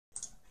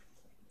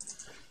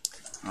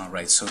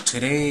Alright, so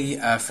today,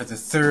 for the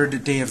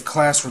third day of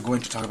class, we're going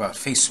to talk about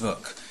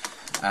Facebook,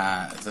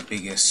 the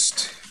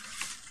biggest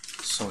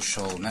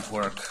social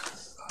network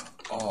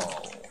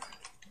of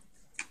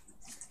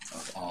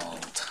all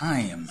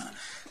time.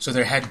 So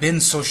there had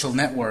been social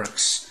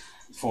networks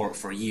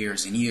for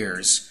years and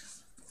years.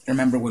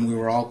 Remember when we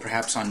were all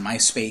perhaps on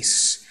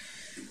MySpace,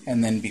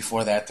 and then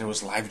before that there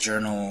was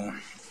LiveJournal.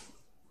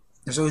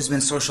 There's always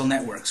been social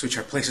networks, which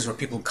are places where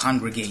people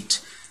congregate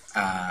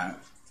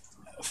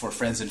for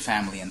friends and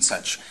family and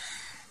such.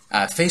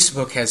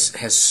 Facebook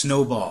has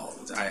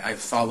snowballed. I've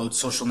followed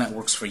social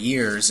networks for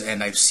years,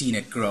 and I've seen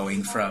it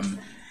growing from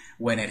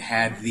when it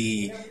had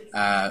the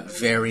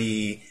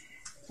very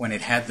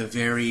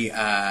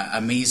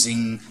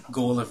amazing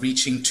goal of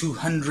reaching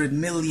 200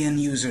 million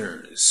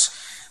users.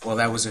 Well,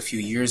 that was a few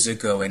years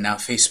ago, and now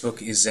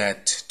Facebook is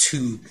at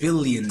 2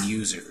 billion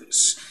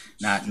users.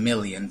 Not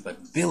million,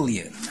 but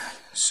billion.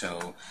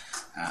 So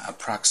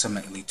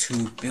approximately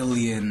 2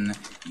 billion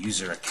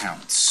user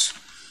accounts.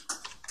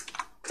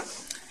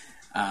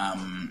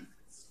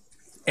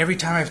 Every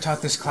time I've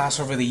taught this class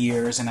over the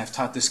years, and I've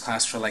taught this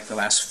class for like the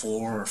last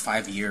 4 or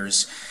 5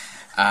 years,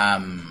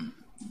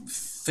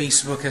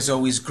 Facebook has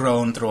always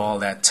grown through all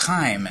that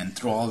time, and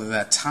through all of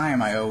that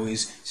time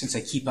since I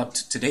keep up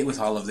to date with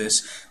all of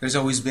this, there's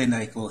always been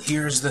like, well,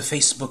 here's the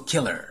Facebook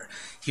killer.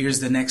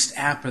 Here's the next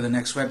app or the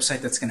next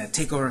website that's going to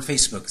take over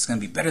Facebook. It's going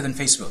to be better than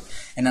Facebook.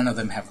 And none of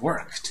them have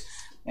worked.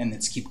 And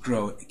it's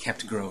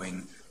kept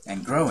growing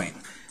and growing,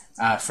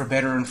 for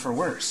better and for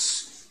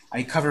worse.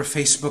 I cover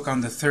Facebook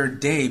on the third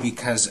day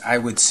because I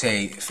would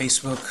say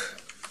Facebook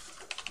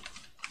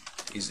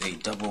is a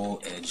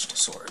double-edged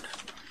sword.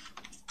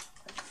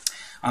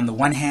 On the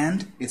one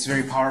hand, it's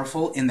very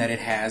powerful in that it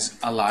has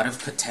a lot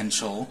of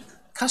potential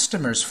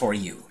customers for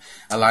you.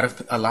 A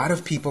lot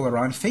of people are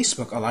on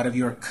Facebook. A lot of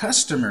your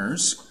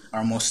customers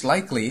are most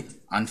likely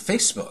on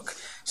Facebook.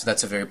 So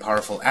that's a very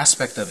powerful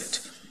aspect of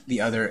it.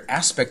 The other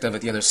aspect of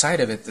it, the other side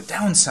of it, the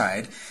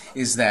downside,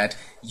 is that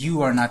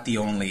you are not the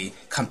only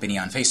company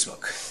on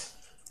Facebook.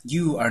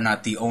 You are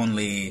not the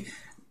only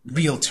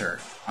realtor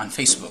on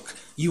Facebook.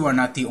 You are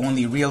not the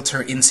only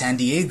realtor in San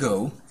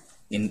Diego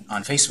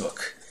on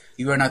Facebook.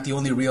 You are not the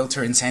only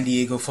realtor in San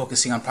Diego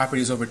focusing on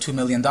properties over $2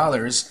 million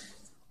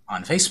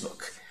on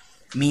Facebook.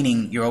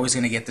 Meaning you're always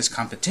going to get this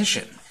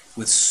competition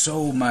with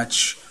so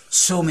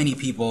many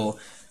people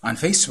on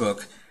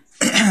Facebook.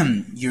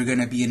 You're going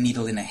to be a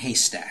needle in a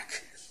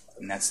haystack.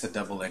 And that's the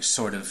double-edged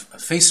sword of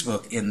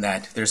Facebook, in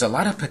that there's a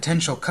lot of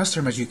potential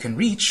customers you can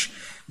reach,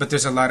 but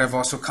there's a lot of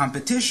also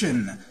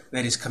competition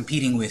that is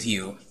competing with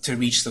you to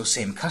reach those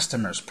same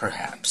customers,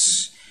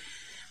 perhaps.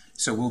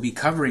 So we'll be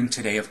covering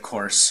today, of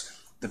course,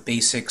 the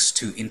basics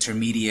to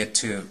intermediate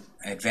to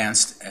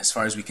advanced, as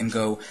far as we can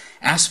go,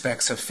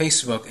 aspects of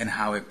Facebook and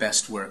how it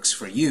best works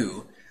for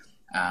you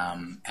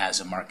as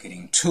a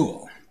marketing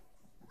tool.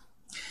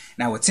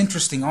 Now, what's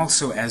interesting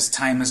also, as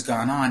time has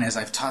gone on, as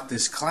I've taught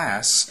this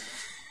class,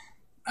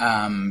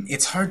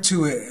 it's hard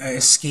to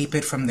escape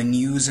it from the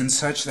news and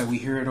such, that we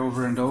hear it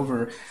over and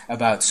over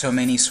about so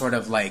many sort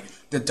of like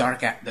the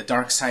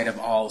dark side of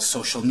all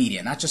social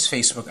media. Not just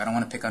Facebook, I don't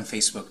want to pick on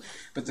Facebook,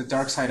 but the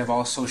dark side of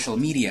all social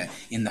media,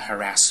 in the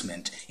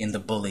harassment, in the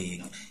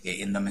bullying,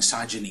 in the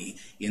misogyny,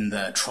 in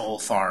the troll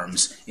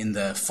farms, in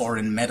the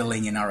foreign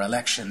meddling in our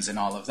elections and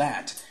all of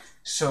that.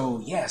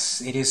 So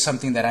yes, it is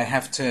something that I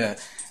have to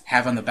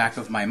have on the back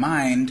of my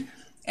mind,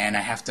 and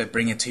I have to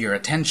bring it to your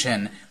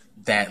attention,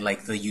 that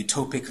like the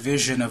utopic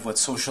vision of what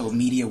social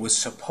media was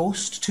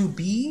supposed to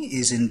be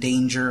is in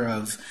danger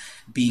of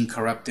being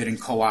corrupted and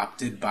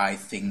co-opted by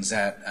things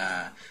that,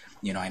 I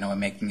know I'm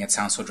making it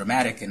sound so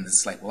dramatic, and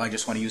it's like, well, I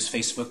just want to use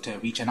Facebook to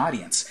reach an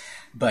audience.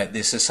 But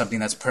this is something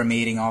that's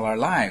permeating all our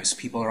lives.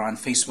 People are on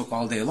Facebook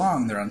all day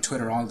long. They're on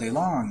Twitter all day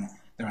long.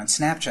 They're on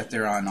Snapchat.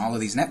 They're on all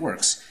of these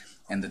networks.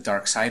 And the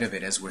dark side of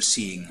it, as we're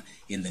seeing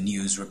in the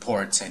news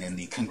reports and in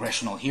the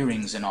congressional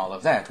hearings and all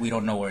of that, we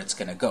don't know where it's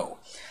going to go.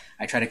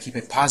 I try to keep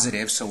it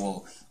positive,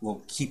 so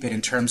we'll keep it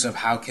in terms of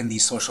how can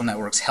these social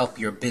networks help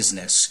your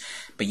business.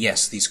 But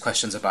yes, these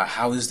questions about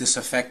how is this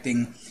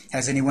affecting,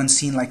 has anyone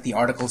seen like the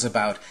articles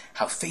about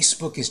how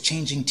Facebook is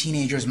changing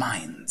teenagers'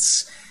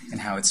 minds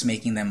and how it's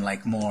making them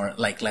like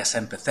less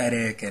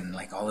empathetic and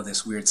like all of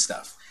this weird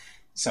stuff.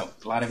 So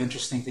a lot of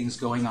interesting things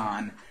going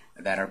on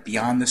that are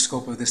beyond the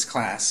scope of this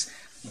class,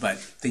 but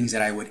things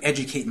that I would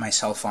educate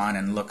myself on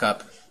and look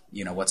up,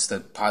 what's the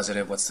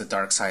positive, what's the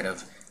dark side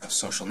of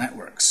social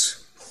networks.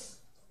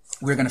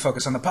 We're going to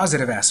focus on the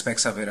positive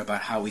aspects of it,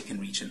 about how we can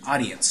reach an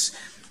audience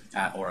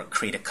or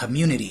create a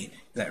community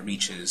that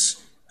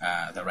reaches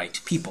the right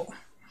people.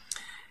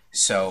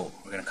 So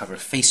we're going to cover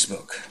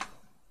Facebook.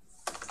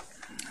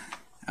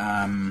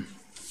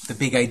 The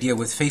big idea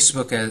with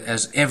Facebook,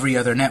 as every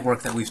other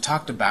network that we've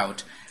talked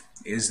about,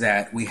 is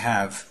that we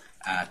have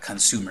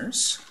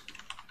consumers,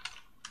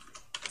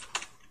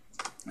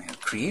 we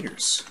have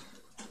creators.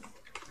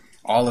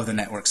 All of the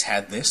networks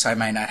had this. I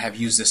might not have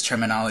used this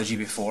terminology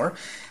before,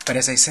 but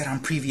as I said on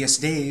previous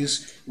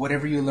days,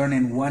 whatever you learn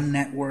in one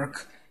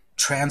network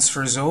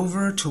transfers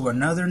over to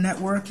another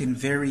network in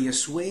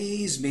various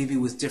ways, maybe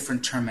with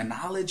different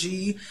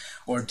terminology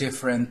or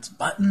different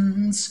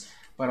buttons,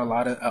 but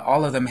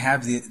all of them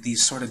have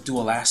these sort of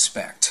dual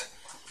aspect.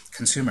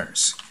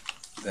 Consumers,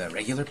 the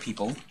regular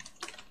people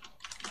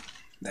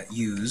that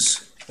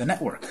use the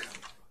network.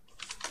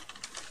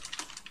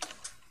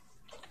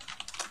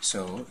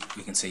 So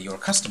we can say your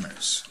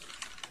customers.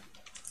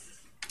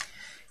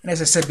 And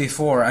as I said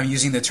before, I'm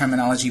using the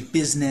terminology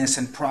business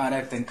and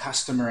product and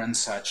customer and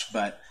such,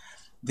 but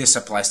this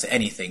applies to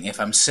anything. If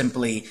I'm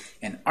simply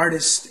an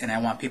artist and I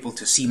want people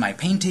to see my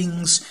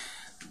paintings,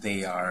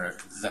 they are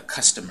the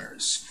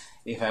customers.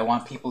 If I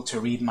want people to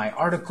read my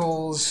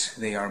articles,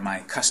 they are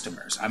my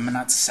customers. I'm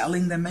not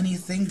selling them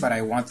anything, but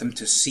I want them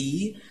to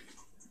see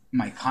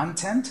my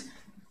content.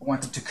 I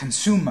want them to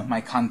consume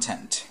my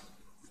content.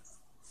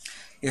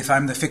 If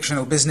I'm the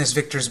fictional business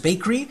Victor's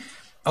Bakery,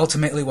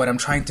 ultimately what I'm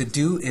trying to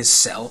do is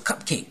sell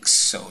cupcakes.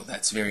 So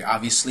that's very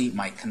obviously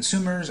my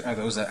consumers are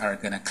those that are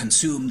going to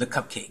consume the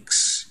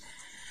cupcakes.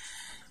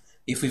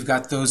 If we've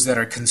got those that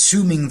are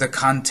consuming the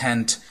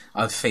content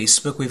of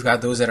Facebook, we've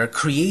got those that are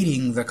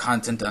creating the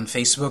content on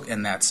Facebook,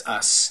 and that's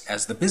us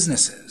as the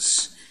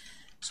businesses.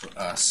 So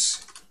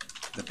us,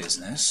 the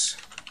business,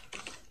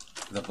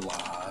 the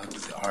blog,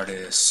 the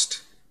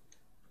artist,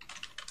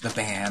 the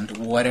band,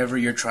 whatever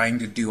you're trying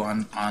to do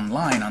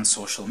online on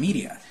social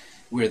media.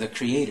 We're the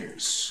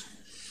creators.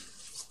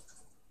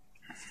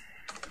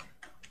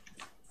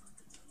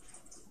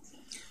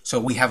 So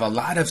we have a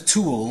lot of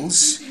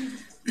tools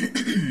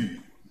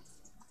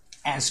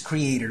as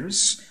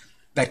creators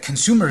that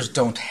consumers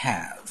don't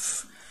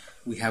have.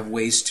 We have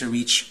ways to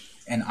reach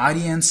an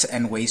audience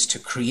and ways to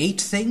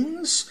create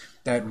things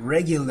that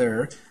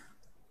regular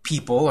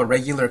people or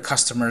regular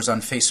customers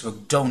on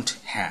Facebook don't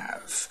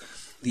have.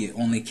 The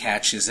only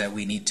catch is that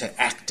we need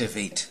to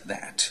activate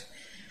that.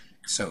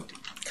 So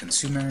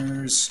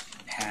consumers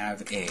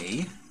have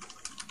a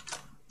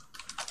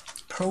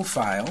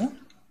profile,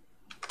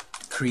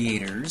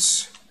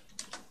 creators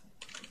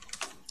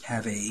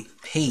have a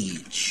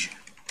page.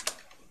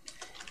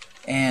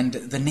 And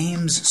the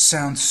names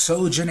sound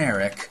so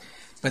generic,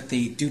 but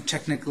they do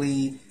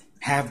technically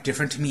have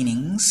different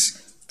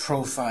meanings,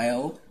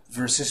 profile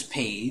versus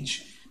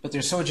page. But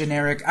they're so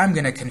generic, I'm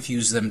going to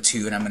confuse them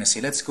too, and I'm going to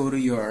say, let's go to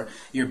your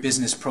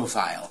business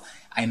profile.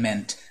 I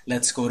meant,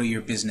 let's go to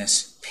your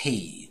business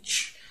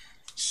page.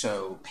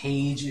 So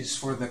page is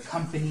for the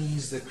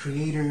companies, the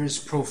creators,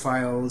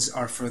 profiles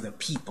are for the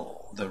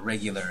people, the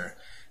regular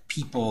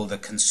people, the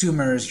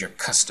consumers, your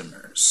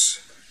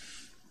customers.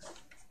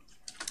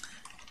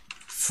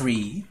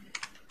 Free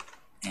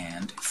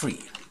and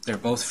free. They're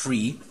both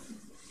free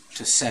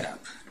to set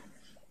up.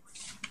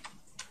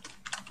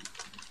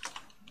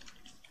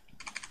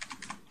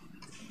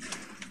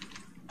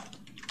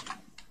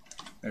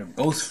 They're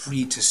both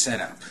free to set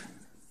up.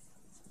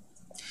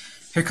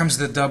 Here comes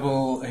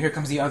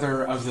the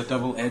other of the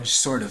double-edged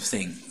sword of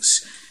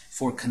things.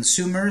 For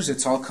consumers,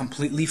 it's all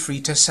completely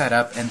free to set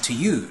up and to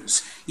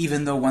use,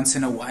 even though once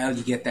in a while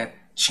you get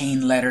that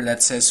chain letter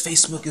that says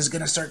Facebook is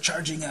going to start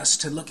charging us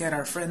to look at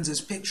our friends'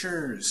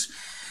 pictures.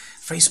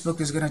 Facebook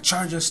is going to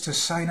charge us to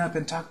sign up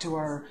and talk to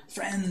our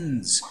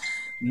friends.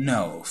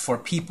 No, for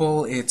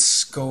people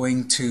it's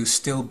going to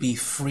still be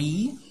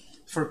free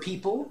for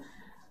people.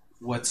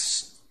 What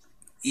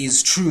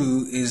is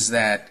true is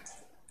that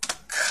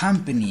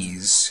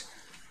companies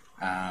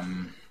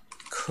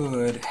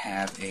could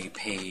have a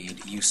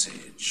paid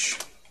usage.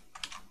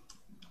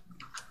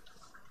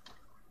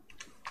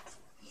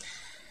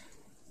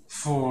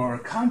 For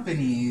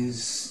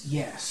companies,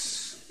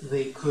 yes,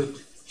 they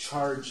could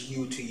charge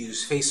you to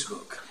use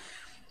Facebook.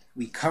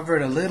 We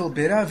covered a little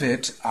bit of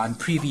it on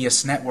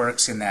previous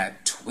networks in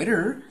that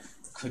Twitter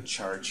could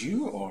charge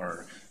you,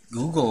 or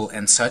Google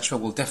and such, but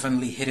we'll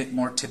definitely hit it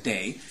more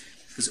today,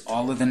 because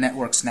all of the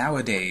networks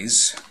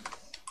nowadays,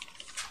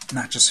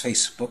 not just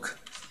Facebook,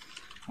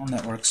 all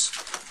networks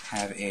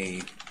have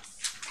a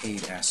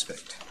paid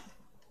aspect.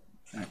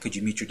 Could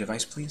you mute your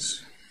device,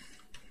 please?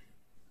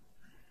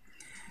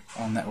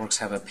 All networks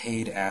have a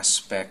paid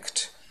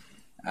aspect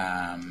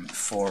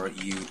for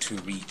you to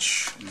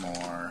reach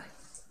more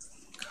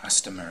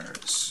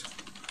customers.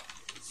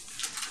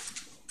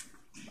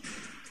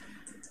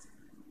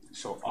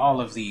 So all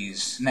of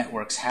these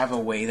networks have a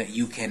way that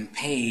you can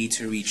pay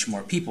to reach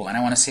more people. And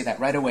I want to say that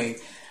right away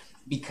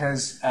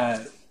because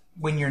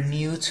when you're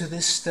new to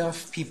this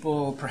stuff,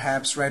 people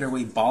perhaps right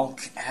away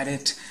balk at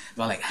it.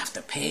 Well, like, I have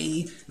to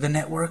pay the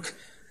network.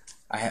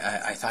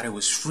 I thought it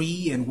was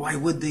free, and why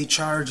would they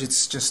charge?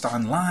 It's just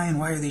online.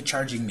 Why are they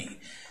charging me?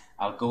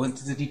 I'll go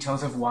into the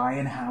details of why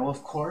and how,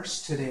 of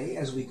course, today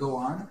as we go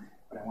on.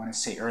 But I want to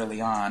say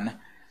early on,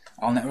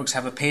 all networks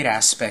have a paid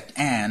aspect,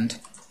 and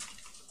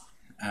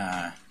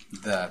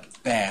the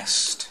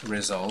best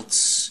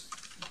results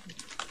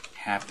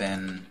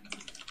happen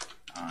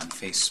on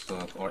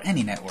Facebook or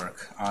any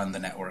network on the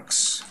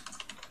networks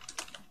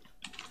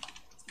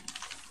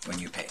when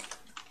you pay.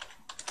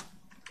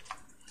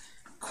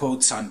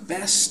 Quotes on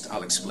best,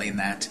 I'll explain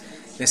that.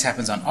 This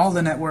happens on all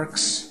the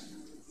networks,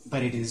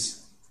 but it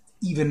is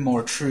even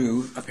more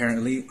true,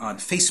 apparently, on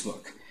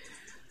Facebook.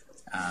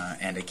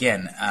 And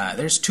again,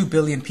 there's 2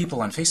 billion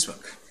people on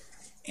Facebook.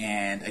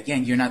 And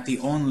again, you're not the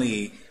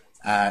only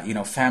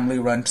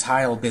family-run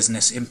tile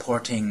business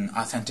importing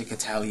authentic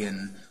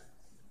Italian,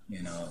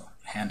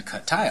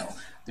 hand-cut tile.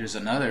 There's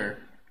another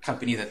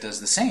company that does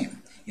the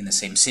same in the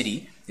same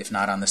city, if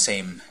not on the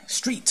same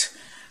street.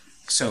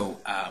 So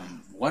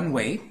one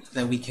way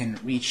that we can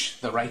reach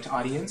the right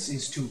audience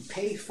is to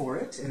pay for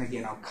it. And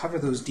again, I'll cover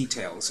those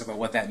details about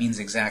what that means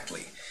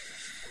exactly.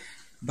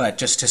 But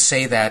just to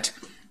say that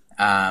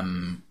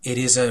it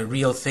is a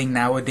real thing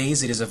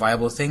nowadays, it is a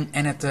viable thing,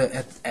 and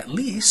at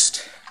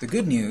least the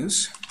good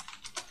news,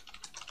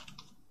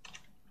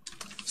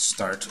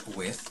 start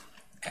with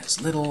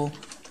as little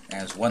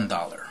as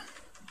 $1.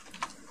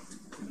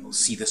 And we'll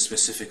see the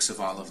specifics of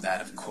all of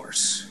that, of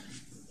course.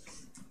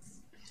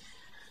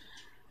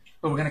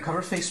 But we're going to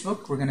cover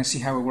Facebook, we're going to see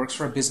how it works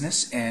for a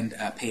business, and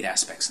paid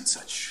aspects and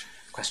such.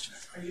 Question?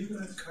 Are you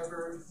going to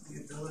cover the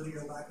ability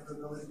or lack of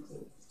ability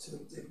to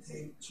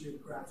dictate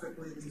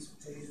geographically these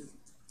paid?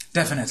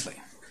 Definitely.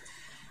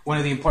 One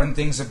of the important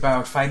things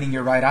about finding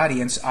your right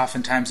audience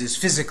oftentimes is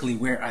physically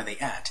where are they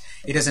at.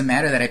 It doesn't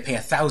matter that I pay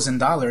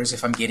 $1,000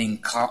 if I'm getting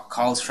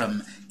calls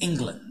from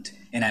England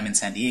and I'm in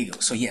San Diego.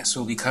 So yes,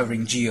 we'll be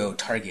covering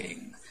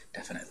geo-targeting,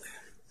 definitely.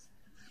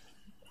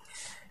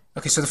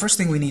 Okay, so the first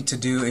thing we need to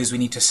do is we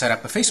need to set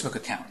up a Facebook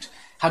account.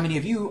 How many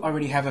of you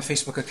already have a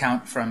Facebook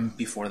account from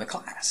before the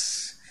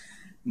class?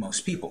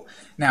 Most people.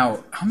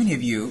 Now, how many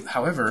of you,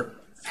 however,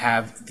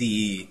 have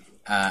the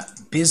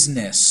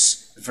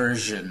business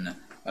version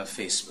of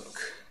Facebook?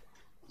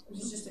 Which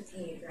is just a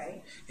page,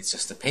 right? It's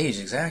just a page,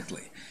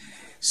 exactly.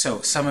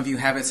 So some of you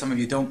have it, some of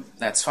you don't.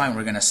 That's fine.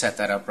 We're going to set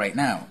that up right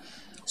now.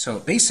 So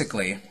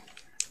basically,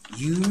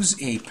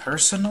 use a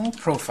personal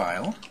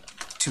profile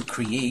to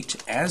create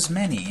as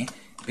many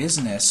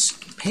business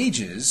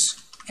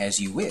pages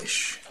as you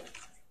wish.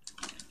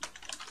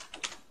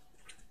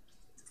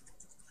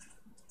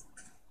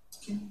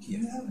 Can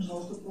you have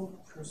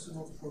multiple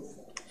personal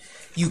profiles?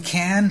 You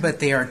can, but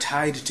they are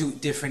tied to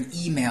different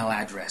email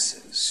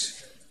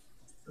addresses.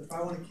 If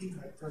I want to keep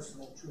my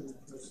personal truly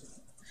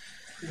personal,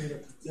 create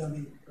a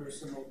dummy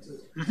personal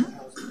to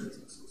house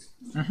businesses.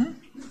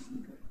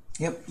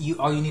 Yep.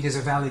 All you need is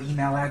a valid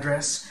email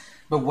address,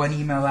 but one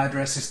email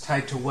address is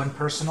tied to one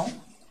personal,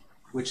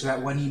 which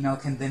that one email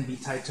can then be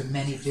tied to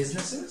many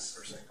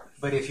businesses.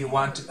 But if you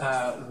want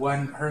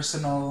one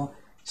personal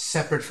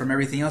separate from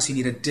everything else, you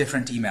need a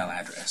different email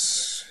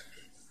address.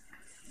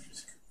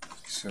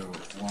 So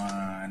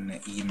one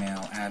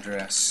email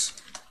address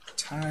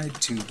tied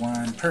to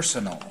one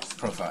personal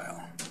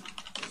profile.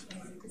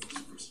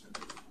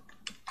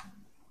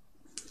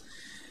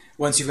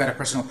 Once you've got a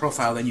personal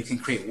profile, then you can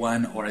create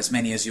one or as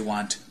many as you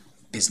want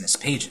business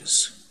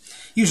pages.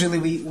 Usually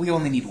we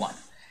only need one.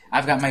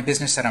 I've got my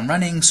business that I'm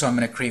running, so I'm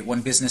going to create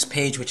one business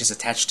page which is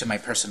attached to my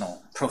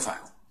personal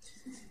profile.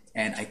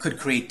 And I could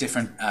create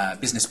different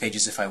business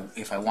pages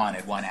if I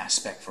wanted one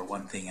aspect for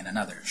one thing and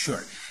another.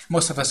 Sure.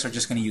 Most of us are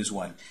just going to use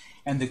one.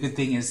 And the good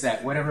thing is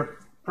that whatever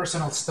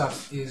personal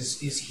stuff is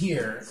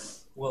here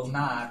will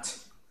not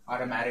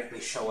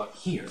automatically show up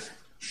here.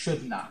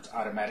 Should not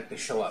automatically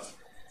show up.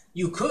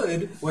 You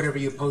could, whatever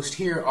you post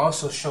here,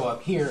 also show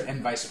up here,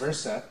 and vice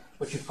versa.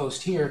 What you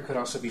post here could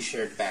also be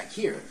shared back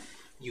here.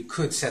 You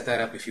could set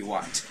that up if you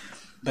want.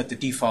 But the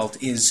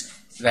default is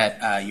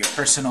that your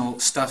personal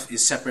stuff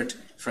is separate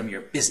from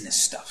your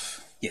business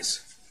stuff.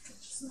 Yes?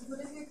 So what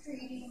if you're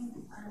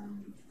creating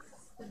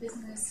the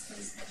business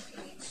Facebook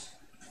page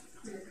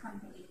for your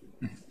company?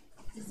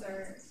 Is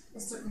there a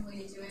certain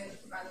way to do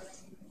it rather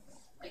than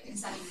like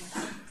instead of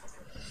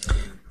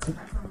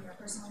that from your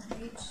personal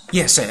page?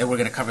 Yes, we're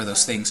going to cover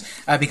those things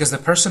because the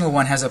personal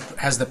one has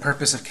the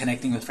purpose of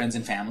connecting with friends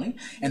and family,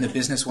 and the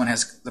business one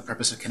has the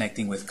purpose of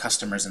connecting with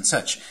customers and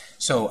such.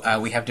 So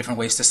we have different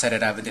ways to set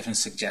it up and different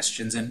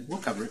suggestions, and we'll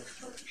cover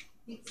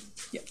it.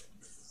 Yeah.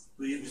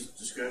 Well, you was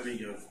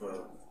describing of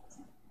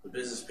the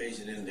business page,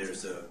 and then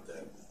there's the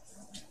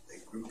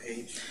group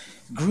page.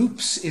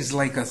 Groups is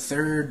like a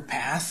third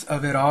path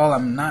of it all.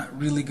 I'm not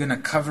really going to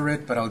cover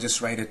it, but I'll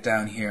just write it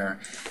down here.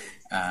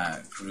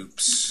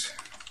 Groups.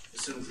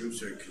 Some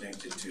groups are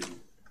connected to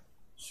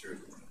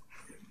certain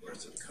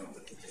parts of the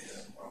company. They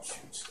have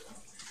offshoots.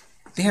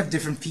 They have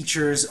different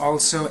features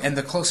also, and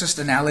the closest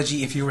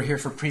analogy, if you were here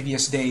for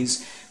previous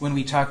days, when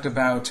we talked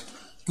about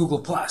Google+,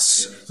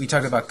 we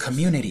talked about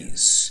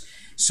communities.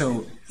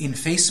 So in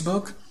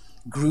Facebook,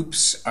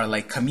 groups are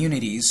like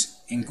communities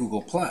in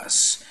Google+.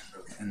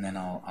 And then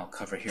I'll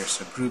cover here,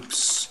 so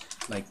groups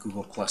like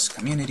Google+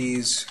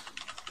 communities,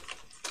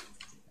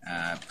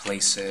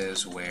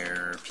 places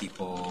where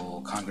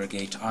people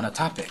congregate on a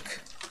topic.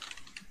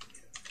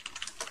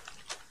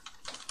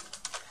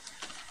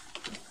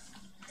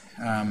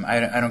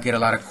 I don't get a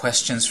lot of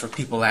questions for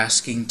people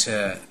asking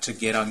to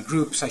get on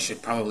groups. I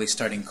should probably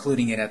start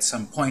including it at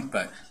some point,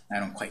 but I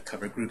don't quite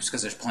cover groups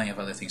because there's plenty of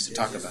other things to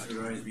talk about. It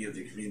reminds me of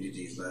the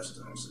communities last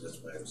time, so that's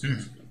why I was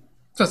asking.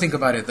 So think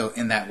about it, though,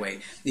 in that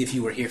way. If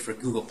you were here for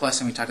Google+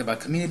 and we talked about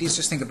communities,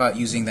 just think about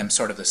using them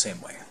sort of the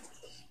same way.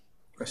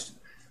 Question?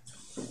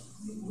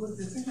 Well,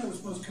 the thing that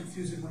was most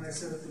confusing when I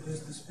set up the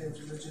business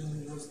page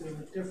originally was there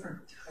were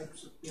different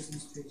types of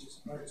business pages,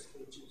 artist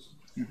pages.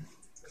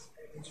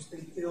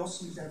 They all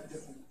seem to have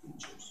different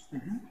features.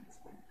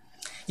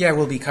 Yeah,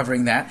 we'll be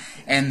covering that.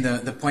 And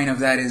the point of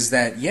that is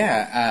that,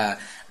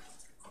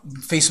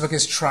 Facebook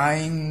is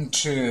trying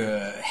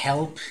to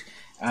help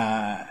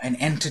an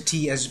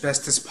entity as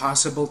best as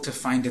possible to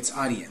find its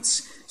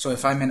audience. So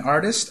if I'm an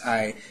artist,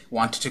 I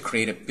want to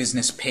create a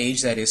business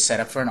page that is set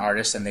up for an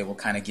artist, and they will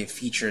kind of give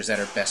features that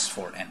are best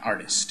for an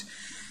artist.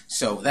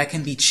 So that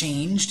can be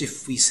changed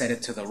if we set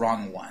it to the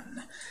wrong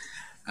one.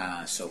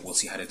 So we'll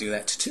see how to do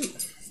that too.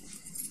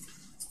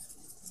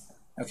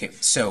 Okay,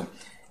 so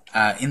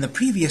in the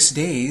previous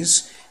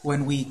days,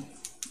 when we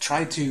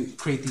tried to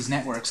create these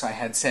networks, I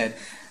had said,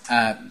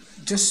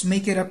 just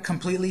make it up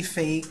completely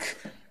fake,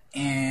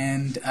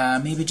 and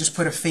maybe just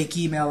put a fake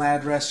email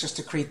address just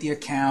to create the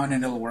account,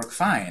 and it'll work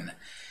fine.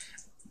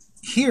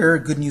 Here,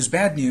 good news,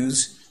 bad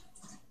news,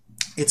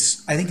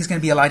 I think it's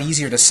going to be a lot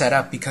easier to set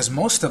up because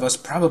most of us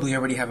probably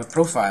already have a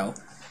profile,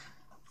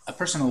 a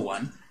personal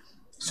one.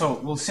 So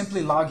we'll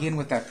simply log in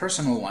with that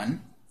personal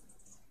one,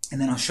 and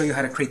then I'll show you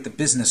how to create the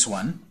business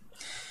one.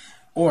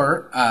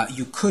 Or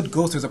you could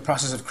go through the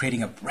process of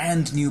creating a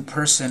brand new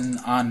person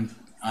on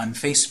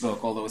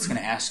Facebook, although it's going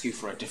to ask you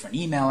for a different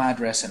email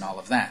address and all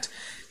of that.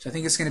 So I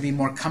think it's going to be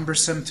more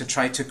cumbersome to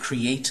try to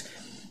create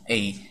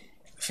a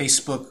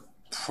Facebook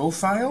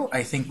profile.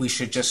 I think we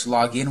should just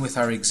log in with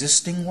our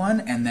existing one,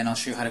 and then I'll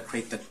show you how to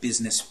create the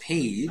business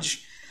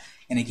page.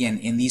 And again,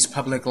 in these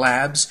public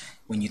labs,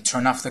 when you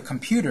turn off the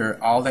computer,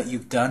 all that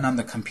you've done on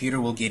the computer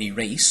will get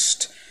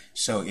erased.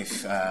 So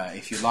if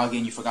you log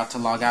in, you forgot to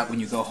log out when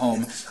you go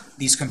home,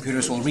 these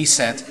computers will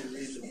reset.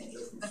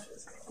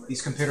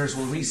 These computers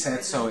will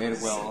reset, so it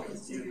will...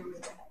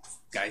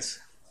 Guys?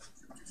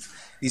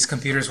 These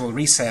computers will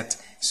reset,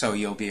 so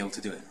you'll be able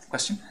to do it.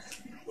 Question?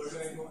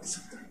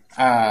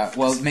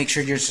 Well, make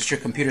sure your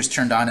computer's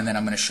turned on, and then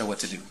I'm going to show what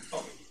to do.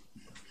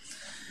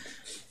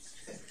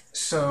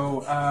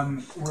 So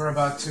we're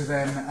about to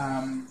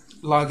then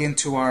log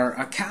into our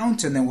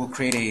account, and then we'll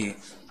create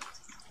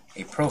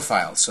a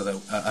profile,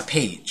 so a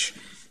page.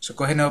 So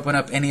go ahead and open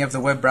up any of the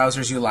web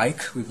browsers you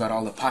like. We've got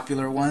all the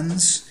popular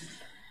ones.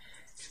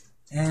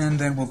 And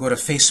then we'll go to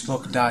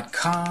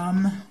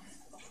Facebook.com.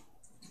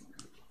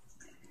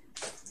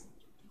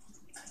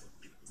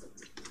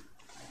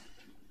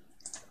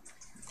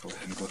 Go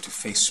ahead and go to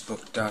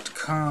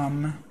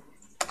Facebook.com.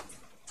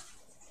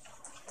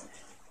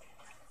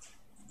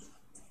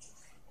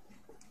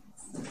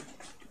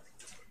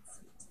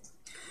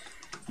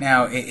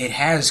 Now, it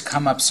has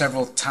come up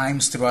several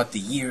times throughout the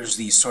years,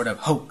 these sort of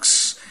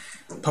hoax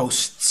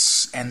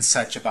posts and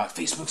such about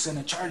Facebook's going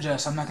to charge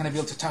us. I'm not going to be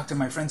able to talk to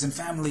my friends and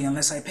family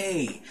unless I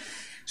pay.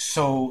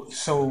 So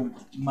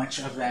much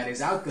of that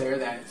is out there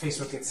that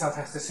Facebook itself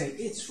has to say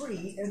it's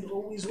free and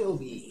always will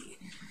be.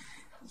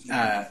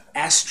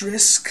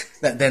 Asterisk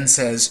that then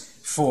says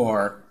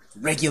for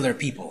regular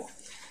people.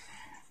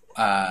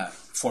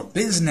 For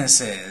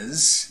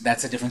businesses,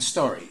 that's a different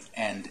story.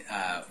 And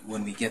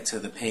when we get to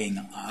the paying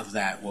of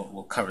that,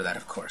 we'll cover that,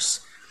 of course.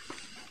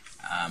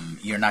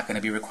 You're not going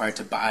to be required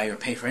to buy or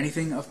pay for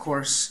anything, of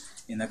course,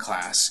 in the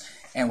class.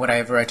 And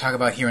whatever I talk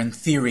about here in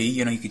theory,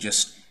 you could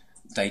just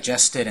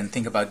digest it and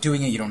think about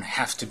doing it. You don't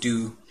have to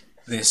do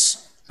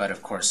this, but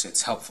of course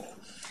it's helpful.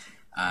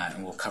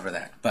 And we'll cover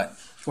that. But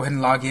go ahead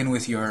and log in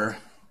with your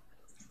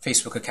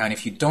Facebook account.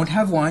 If you don't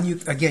have one, you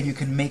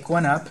can make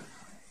one up.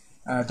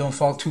 Don't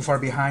fall too far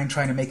behind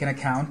trying to make an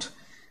account.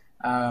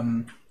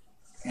 Go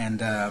ahead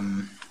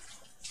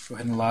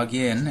and log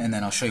in, and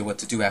then I'll show you what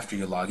to do after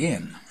you log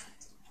in.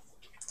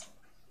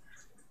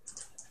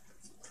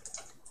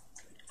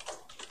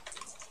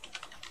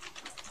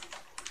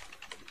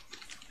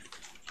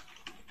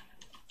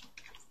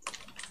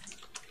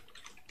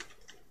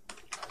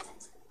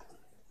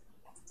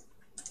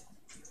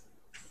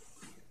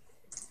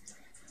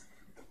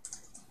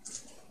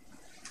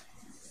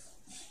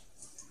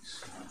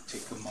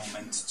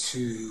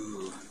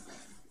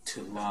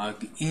 To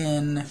log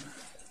in.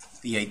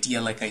 The idea,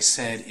 like I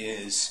said,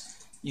 is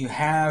you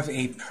have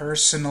a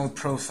personal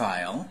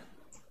profile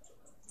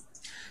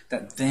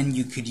that then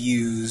you could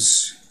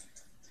use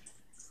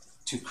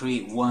to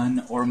create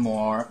one or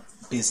more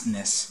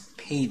business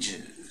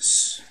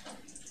pages.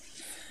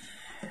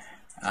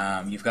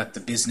 You've got the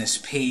business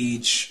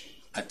page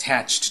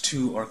attached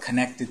to or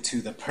connected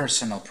to the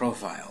personal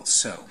profile.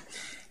 So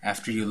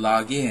after you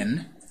log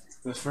in,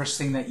 the first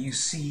thing that you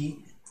see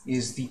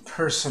is the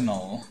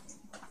personal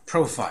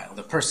profile,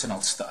 the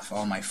personal stuff.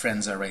 All my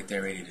friends are right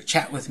there ready to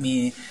chat with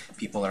me.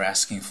 People are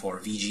asking for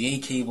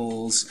VGA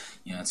cables.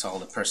 It's all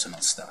the personal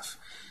stuff.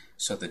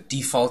 So the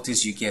default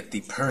is you get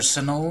the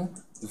personal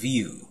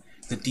view.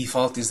 The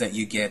default is that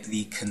you get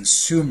the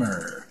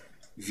consumer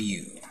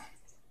view.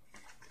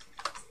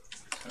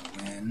 So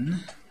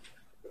when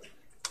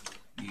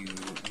you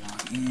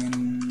log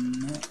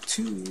in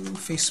to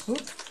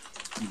Facebook,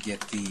 you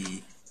get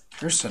the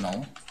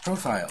personal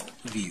profile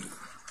view.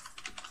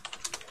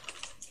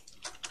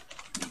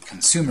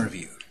 Consumer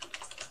view.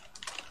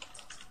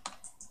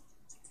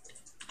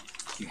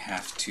 you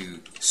have to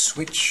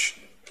switch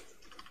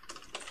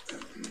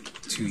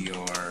to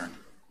your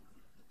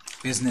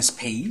business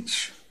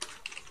page.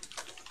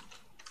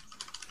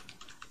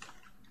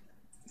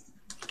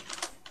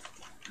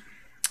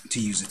 To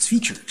use its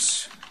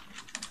features.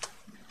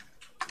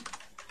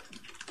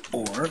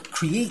 Or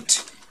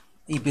create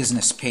a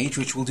business page,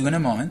 which we'll do in a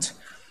moment,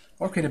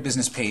 or create a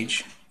business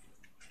page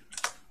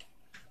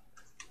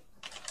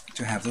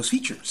to have those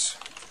features.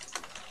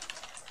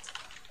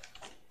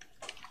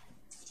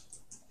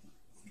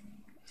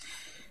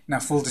 Now,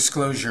 full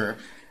disclosure,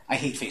 I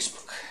hate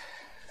Facebook.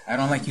 I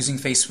don't like using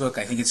Facebook.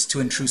 I think it's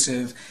too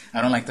intrusive.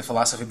 I don't like the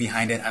philosophy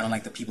behind it. I don't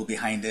like the people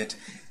behind it.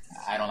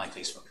 I don't like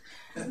Facebook.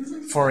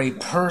 For a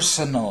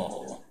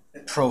personal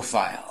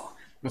profile,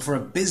 but for a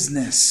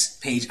business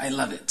page, I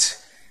love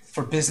it.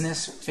 For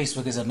business,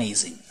 Facebook is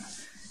amazing.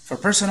 For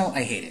personal,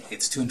 I hate it.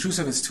 It's too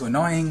intrusive, it's too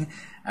annoying.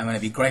 I'm going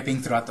to be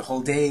griping throughout the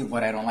whole day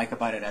what I don't like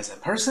about it as a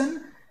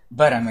person,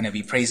 but I'm going to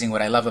be praising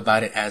what I love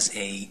about it as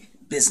a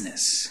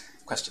business.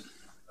 Question?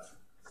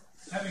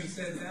 Having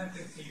said that,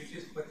 can you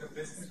just put the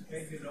business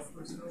page in a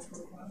personal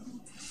profile?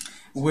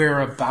 We're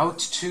about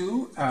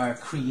to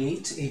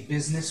create a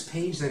business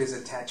page that is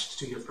attached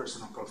to your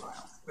personal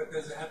profile. But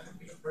does it have to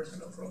be a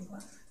personal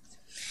profile?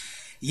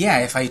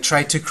 Yeah, if I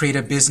try to create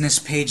a business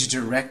page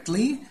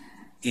directly,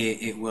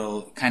 it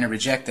will kind of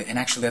reject it. And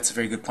actually, that's a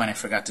very good point. I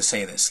forgot to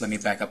say this. Let me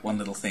back up one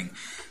little thing.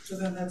 So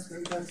then that's a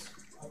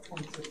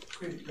point to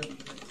create the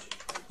image.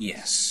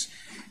 Yes.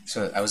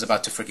 So I was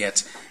about to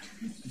forget.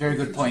 Very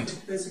good point. It's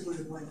basically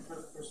the blank for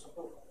the personal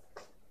profile.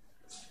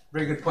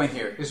 Very good point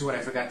here. This is what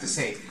I forgot to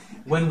say.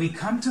 When we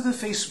come to the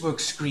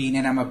Facebook screen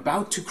and I'm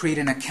about to create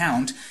an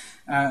account,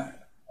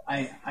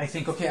 I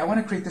think, okay, I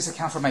want to create this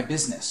account for my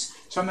business.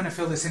 So I'm going to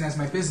fill this in as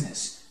my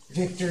business.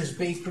 Victor's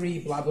Bakery,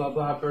 blah, blah,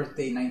 blah,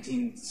 birthday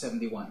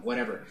 1971,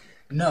 whatever.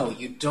 No,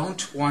 you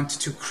don't want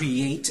to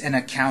create an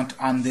account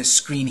on this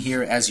screen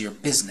here as your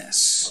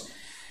business.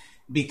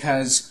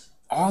 Because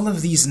all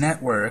of these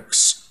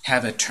networks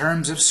have a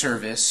terms of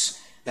service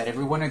that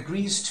everyone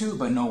agrees to,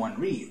 but no one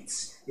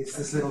reads. It's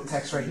this little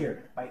text right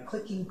here. By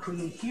clicking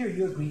Create Here,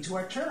 you agree to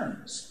our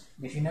terms.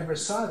 And if you never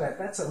saw that,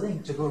 that's a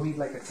link to go read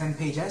like a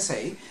 10-page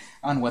essay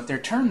on what their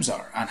terms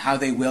are, on how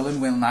they will and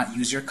will not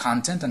use your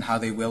content, and how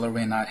they will or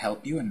will not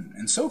help you,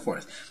 and so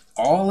forth.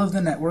 All of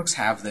the networks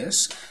have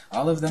this.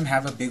 All of them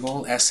have a big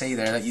old essay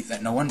there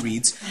that no one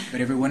reads,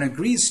 but everyone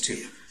agrees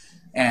to.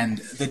 And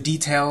the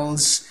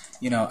details,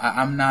 you know,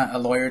 I'm not a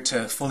lawyer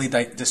to fully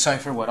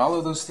decipher what all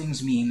of those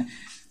things mean,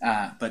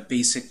 but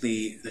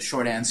basically the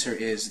short answer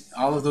is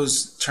all of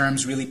those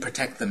terms really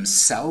protect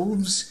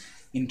themselves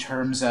in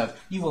terms of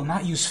you will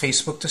not use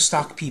Facebook to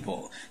stalk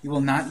people. You will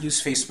not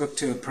use Facebook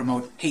to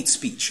promote hate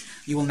speech.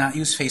 You will not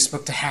use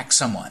Facebook to hack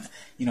someone.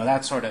 You know,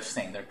 that sort of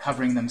thing. They're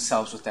covering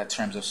themselves with that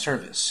terms of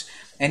service.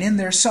 And in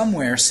there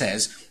somewhere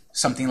says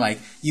something like,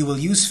 you will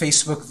use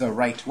Facebook the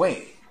right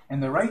way.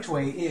 And the right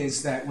way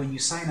is that when you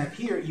sign up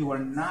here, you are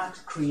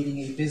not creating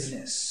a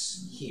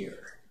business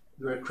here.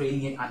 You are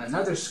creating it on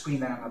another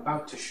screen that I'm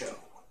about to show.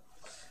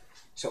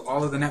 So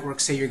all of the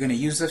networks say you're going to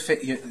use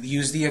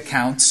the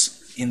accounts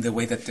in the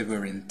way that they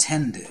were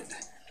intended.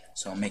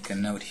 So I'll make a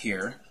note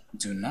here.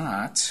 Do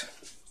not,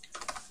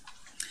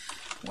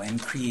 when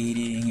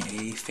creating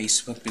a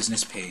Facebook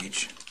business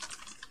page,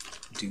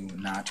 do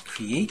not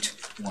create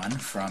one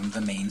from the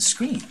main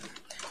screen.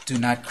 Do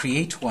not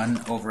create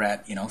one over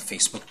at,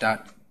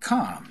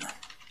 facebook.com.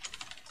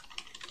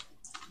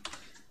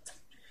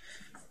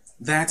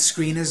 That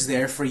screen is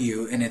there for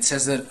you, and it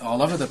says that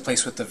all over the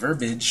place with the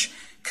verbiage,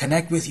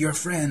 connect with your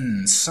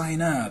friends, sign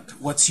up,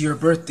 what's your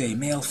birthday,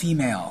 male,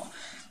 female.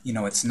 You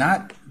know, it's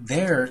not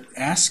there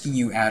asking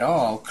you at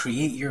all,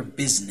 create your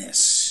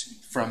business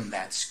from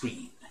that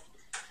screen.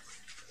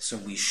 So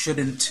we should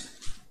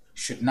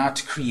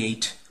not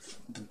create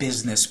the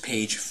business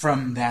page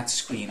from that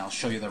screen. I'll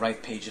show you the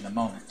right page in a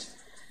moment.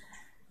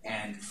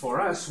 And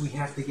for us, we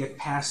have to get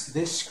past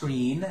this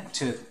screen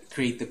to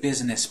create the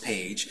business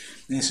page.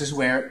 And this is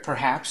where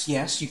perhaps,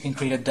 yes, you can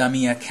create a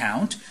dummy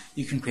account.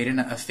 You can create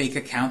a fake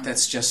account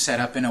that's just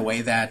set up in a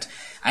way that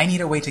I need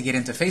a way to get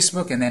into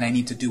Facebook, and then I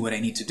need to do what I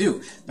need to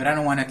do. But I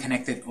don't want to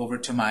connect it over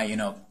to my,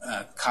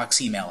 Cox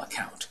email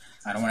account.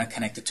 I don't want to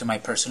connect it to my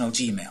personal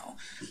Gmail.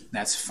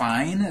 That's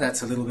fine.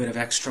 That's a little bit of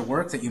extra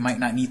work that you might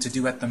not need to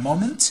do at the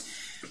moment,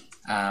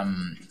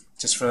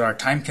 just for our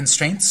time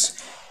constraints.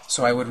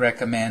 So I would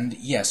recommend,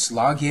 yes,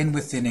 log in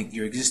within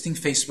your existing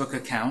Facebook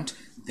account.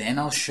 Then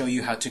I'll show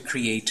you how to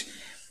create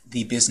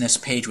the business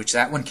page, which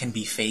that one can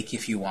be fake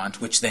if you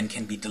want, which then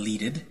can be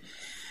deleted.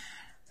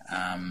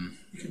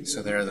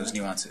 So there are those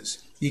nuances.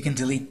 You can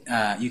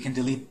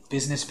delete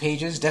business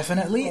pages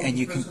definitely, and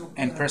you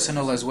can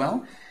personal as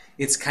well.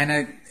 It's kind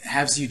of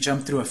has you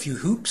jump through a few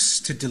hoops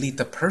to delete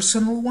the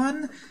personal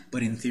one,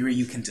 but in theory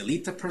you can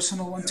delete the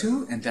personal one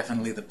too, and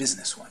definitely the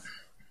business one.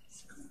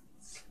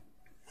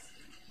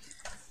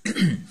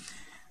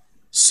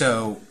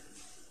 So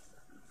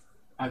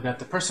I've got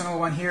the personal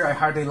one here. I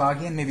hardly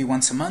log in, maybe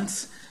once a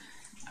month,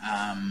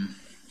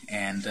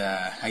 and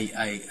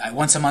I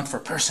once a month for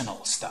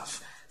personal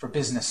stuff. For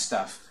business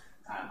stuff,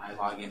 I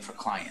log in for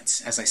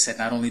clients. As I said,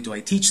 not only do I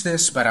teach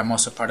this, but I'm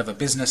also part of a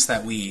business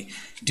that we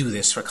do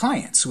this for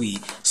clients. We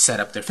set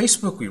up their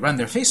Facebook, we run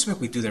their Facebook,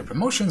 we do their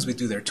promotions, we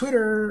do their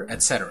Twitter,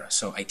 etc.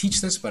 So I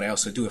teach this, but I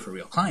also do it for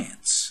real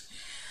clients.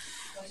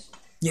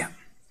 Yeah.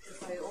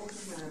 If I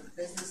open a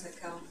business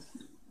account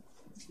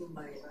through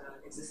my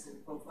existing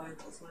profile,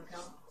 personal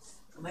account,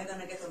 am I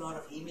going to get a lot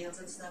of emails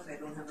and stuff? I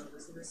don't have a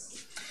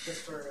business,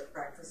 just for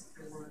practice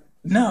if I want.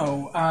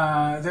 No,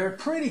 they're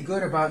pretty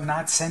good about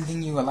not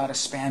sending you a lot of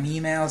spam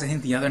emails. I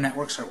think the other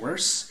networks are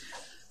worse.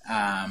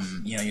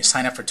 You know, you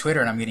sign up for Twitter,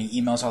 and I'm getting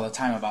emails all the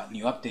time about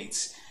new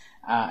updates.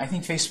 I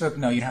think Facebook,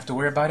 no, you don't have to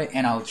worry about it,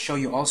 and I'll show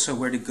you also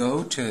where to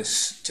go to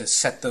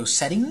set those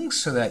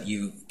settings so that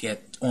you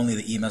get only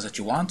the emails that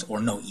you want or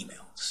no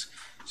emails.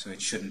 So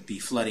it shouldn't be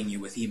flooding you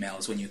with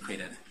emails when you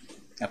create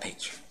a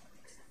page.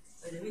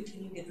 By the way,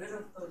 can you get rid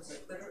of those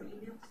Twitter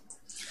emails?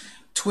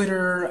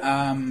 Twitter,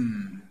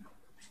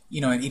 you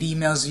know, it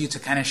emails you to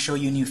kind of show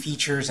you new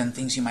features and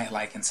things you might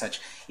like and such.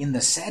 In the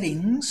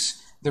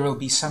settings, there will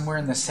be somewhere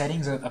in the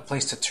settings a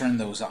place to turn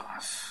those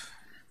off.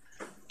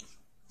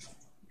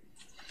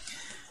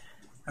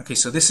 Okay,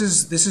 so this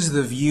is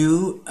the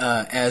view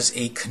as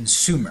a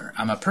consumer.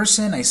 I'm a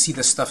person. I see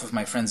the stuff of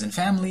my friends and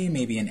family,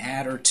 maybe an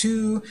ad or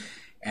two,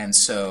 and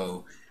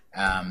so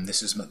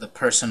this is the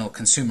personal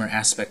consumer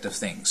aspect of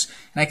things.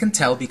 And I can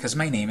tell because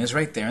my name is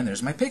right there and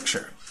there's my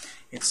picture.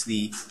 It's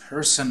the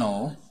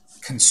personal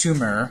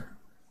consumer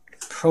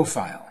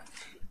profile.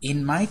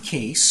 In my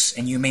case,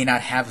 and you may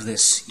not have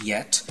this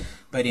yet,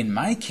 but in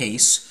my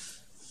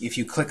case, if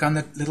you click on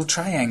the little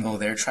triangle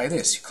there, try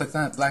this. You click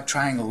on that black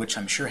triangle, which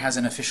I'm sure has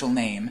an official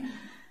name,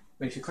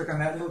 but if you click on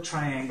that little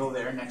triangle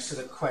there next to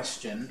the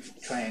question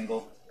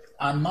triangle,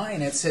 on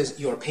mine it says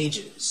your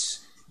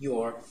pages,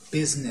 your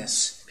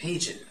business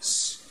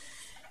pages.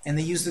 And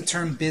they use the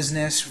term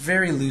business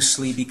very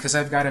loosely because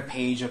I've got a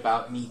page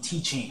about me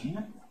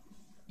teaching,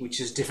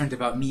 which is different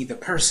about me, the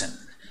person.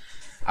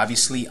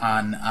 Obviously,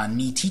 on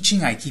me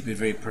teaching, I keep it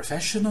very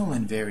professional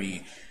and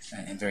very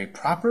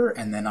proper.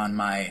 And then on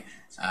my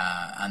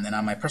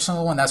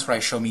personal one, that's where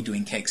I show me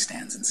doing keg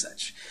stands and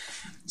such.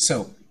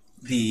 So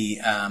the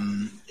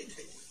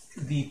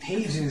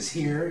pages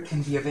here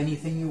can be of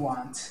anything you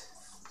want,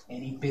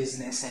 any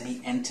business, any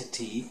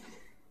entity.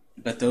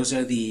 But those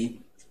are the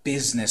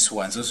business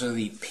ones. Those are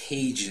the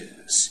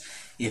pages.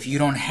 If you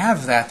don't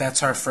have that,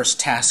 that's our first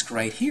task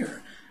right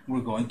here.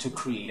 We're going to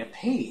create a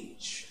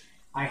page.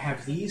 I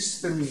have these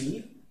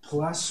 3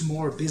 plus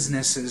more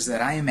businesses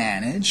that I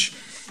manage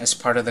as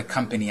part of the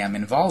company I'm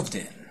involved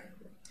in.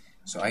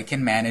 So I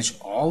can manage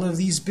all of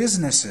these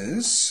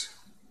businesses,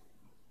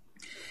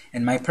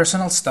 and my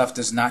personal stuff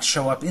does not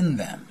show up in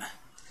them.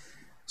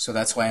 So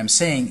that's why I'm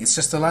saying it's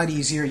just a lot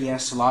easier,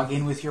 yes, log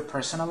in with your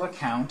personal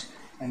account,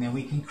 and then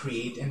we can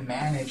create and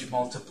manage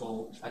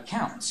multiple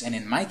accounts. And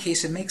in my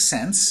case, it makes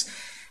sense.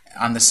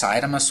 On the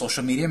side, I'm a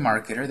social media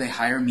marketer. They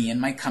hire me and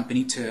my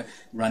company to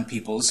run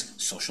people's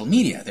social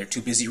media. They're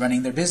too busy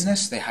running their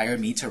business. They hire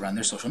me to run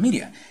their social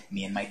media,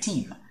 me and my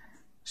team.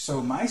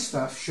 So my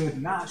stuff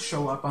should not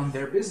show up on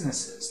their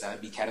businesses. That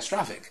would be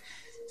catastrophic.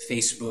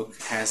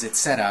 Facebook has it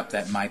set up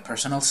that my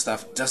personal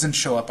stuff doesn't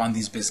show up on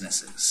these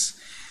businesses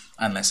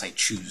unless I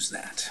choose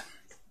that.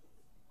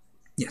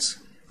 Yes?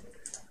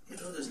 You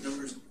know, there's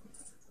numbers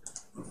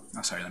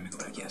Oh, sorry, let me go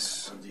back.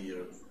 Yes. on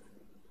the.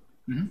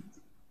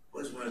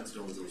 What's wanted to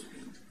know what those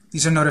mean?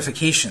 These are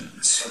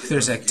notifications.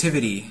 There's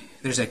activity.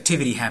 There's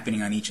activity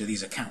happening on each of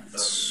these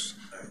accounts.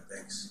 All right,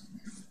 thanks.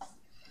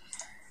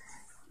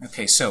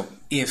 Okay, so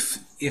if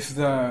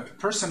the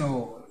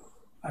personal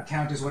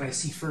account is what I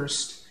see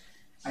first,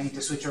 I need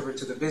to switch over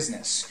to the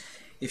business.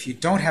 If you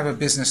don't have a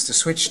business to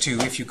switch to,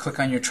 if you click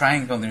on your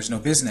triangle and there's no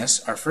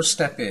business, our first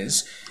step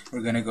is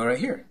we're going to go right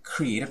here,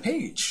 create a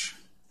page.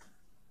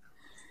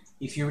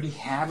 If you already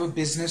have a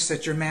business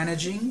that you're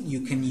managing, you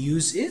can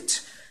use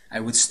it. I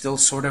would still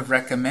sort of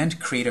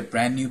recommend create a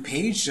brand new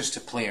page just to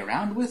play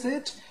around with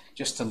it,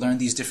 just to learn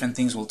these different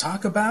things we'll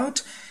talk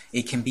about.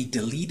 It can be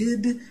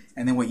deleted,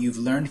 and then what you've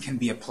learned can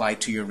be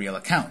applied to your real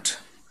account.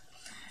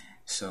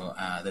 So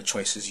the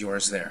choice is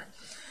yours there.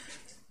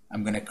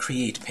 I'm going to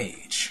create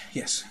page.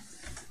 Yes?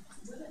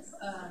 What if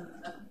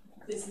a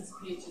business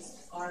page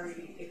is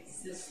already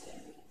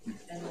existing,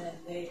 and then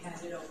they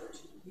hand it over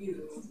to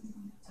you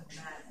to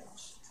manage?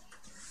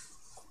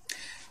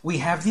 We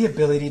have the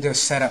ability to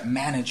set up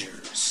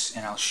managers,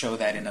 and I'll show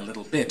that in a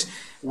little bit,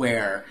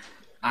 where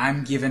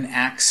I'm given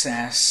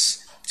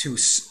access to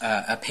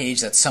a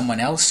page that someone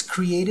else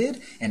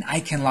created, and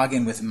I can log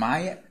in with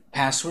my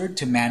password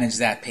to manage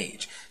that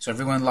page. So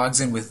everyone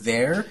logs in with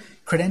their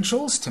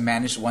credentials to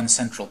manage one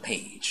central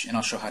page, and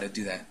I'll show how to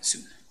do that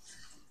soon.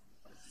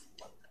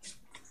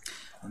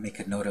 I'll make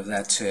a note of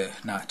that to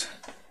not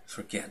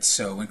forget.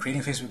 So when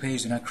creating a Facebook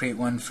page, do not create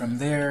one from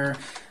there.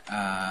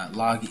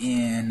 Log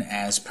in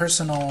as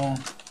personal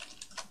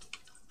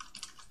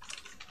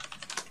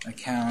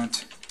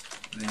account.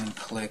 Then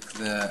click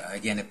the,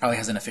 again, it probably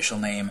has an official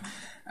name,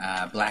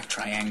 black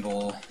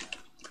triangle,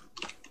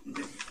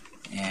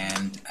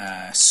 and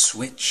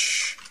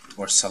switch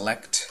or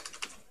select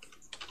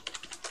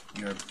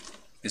your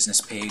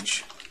business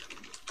page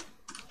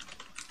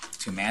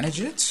to manage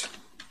it,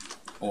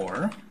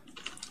 or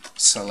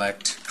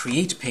select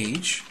Create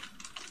Page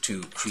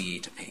to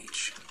create a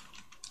page.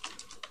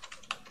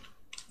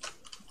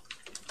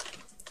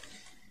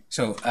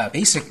 So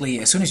basically,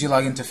 as soon as you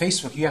log into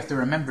Facebook, you have to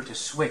remember to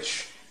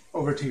switch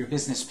over to your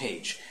business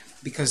page,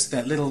 because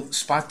that little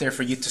spot there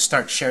for you to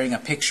start sharing a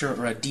picture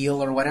or a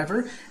deal or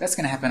whatever, that's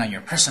going to happen on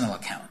your personal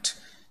account.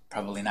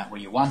 Probably not where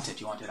you want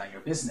it. You want it on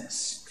your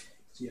business.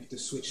 So you have to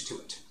switch to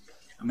it.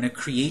 I'm going to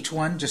create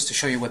one just to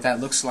show you what that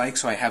looks like,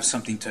 so I have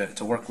something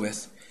to work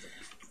with.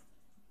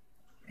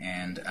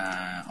 And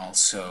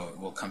also,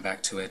 we'll come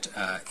back to it.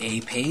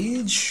 A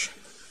page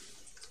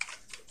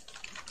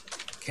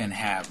can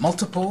have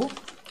multiple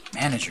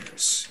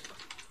managers.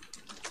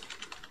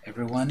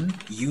 Everyone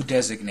you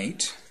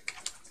designate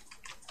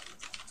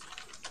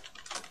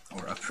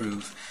or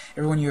approve.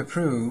 Everyone you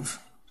approve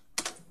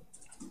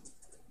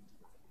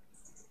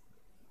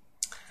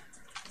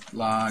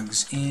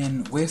logs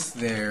in with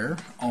their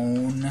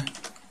own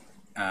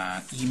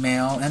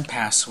email and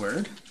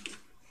password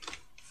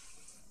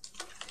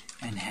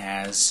and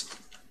has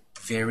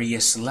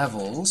various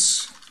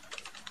levels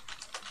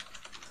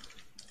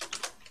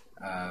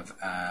of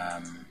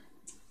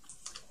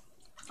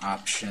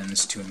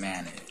options to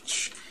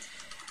manage.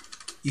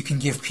 You can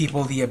give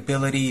people the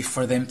ability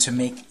for them to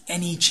make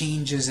any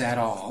changes at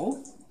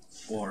all,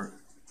 or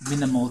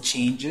minimal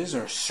changes,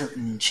 or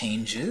certain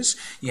changes.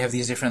 You have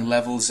these different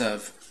levels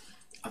of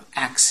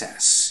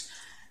access.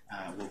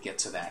 We'll get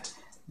to that.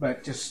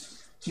 But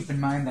just keep in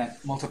mind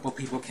that multiple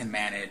people can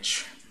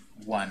manage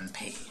one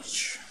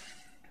page.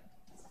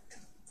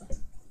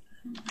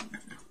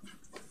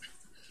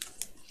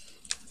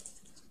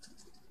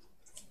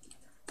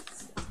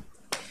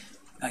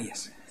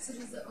 Yes. So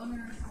does the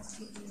owner have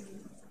to give you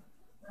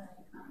the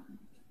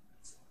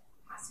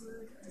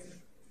password, or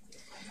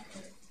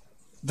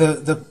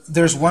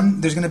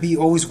there's going to be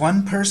always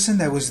one person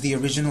that was the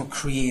original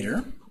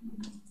creator.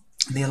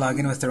 They log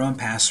in with their own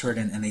password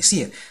and they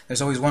see it.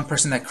 There's always one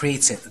person that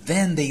creates it.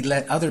 Then they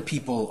let other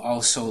people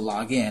also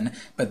log in,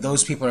 but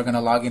those people are going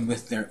to log in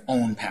with their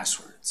own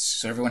passwords.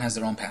 So everyone has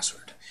their own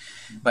password.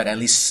 But at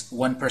least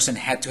one person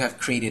had to have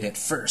created it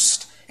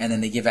first, and then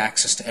they give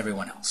access to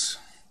everyone else.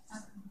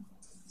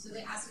 so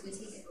they ask you to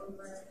take it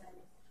over, and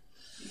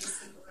you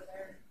just take over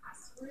their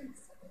passwords?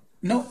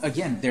 No,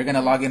 again, they're going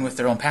to log in with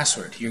their own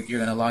password. You're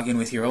going to log in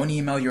with your own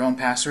email, your own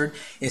password.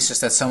 It's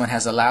just that someone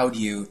has allowed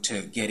you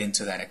to get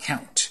into that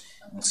account.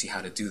 We'll see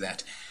how to do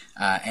that.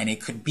 And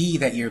it could be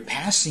that you're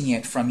passing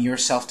it from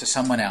yourself to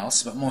someone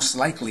else, but most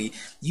likely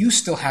you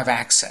still have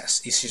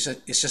access. It's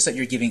just that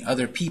you're giving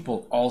other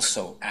people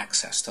also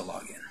access to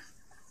log in.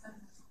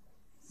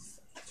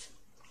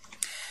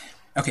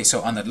 Okay,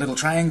 so on the little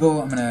triangle,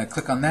 I'm going to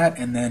click on that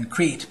and then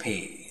Create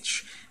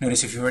Page.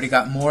 Notice if you've already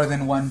got more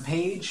than one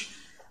page,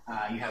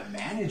 you have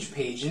Manage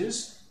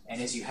Pages,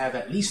 and as you have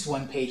at least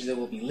one page that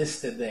will be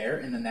listed there,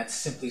 and then that's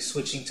simply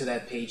switching to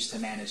that page to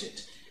manage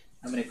it.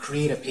 I'm going to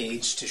create a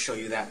page to show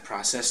you that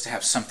process, to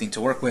have something to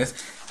work with.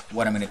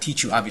 What I'm going to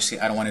teach you, obviously,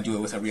 I don't want to do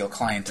it with a real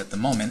client at the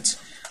moment.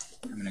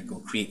 I'm going to go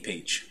Create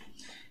Page.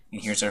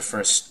 And here's our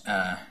first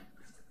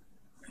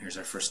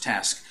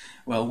task.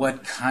 Well,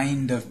 what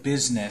kind of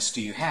business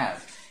do you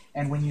have?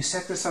 And when you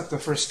set this up the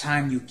first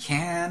time, you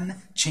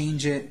can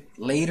change it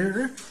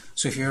later.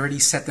 So if you already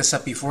set this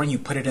up before and you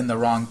put it in the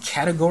wrong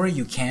category,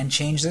 you can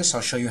change this.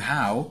 I'll show you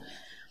how.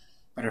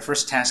 But our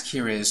first task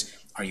here is,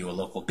 are you a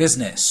local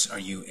business? Are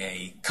you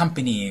a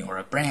company or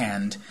a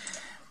brand?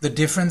 The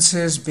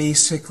differences,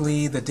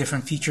 basically, the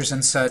different features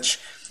and such,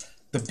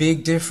 the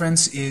big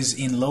difference is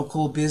in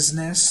local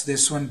business.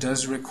 This one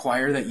does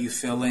require that you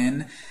fill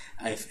in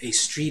a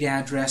street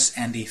address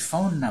and a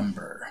phone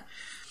number.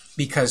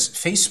 Because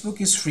Facebook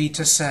is free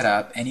to set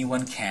up,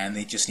 anyone can,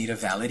 they just need a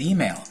valid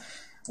email.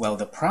 Well,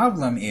 the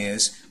problem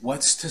is,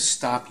 what's to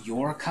stop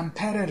your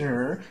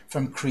competitor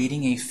from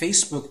creating a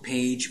Facebook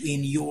page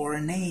in your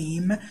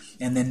name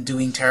and then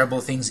doing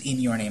terrible things in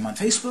your name on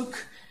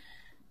Facebook?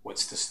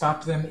 What's to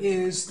stop them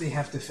is they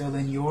have to fill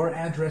in your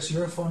address,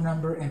 your phone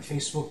number, and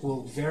Facebook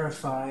will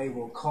verify,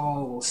 will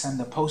call, will send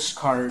a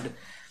postcard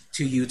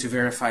to you to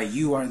verify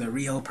you are the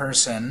real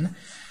person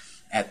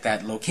at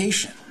that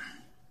location.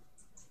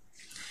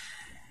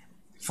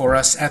 For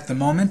us at the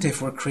moment,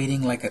 if we're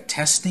creating like a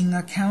testing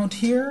account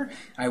here,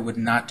 I would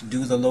not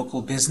do the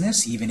local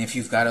business, even if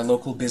you've got a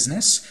local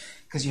business,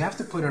 because you have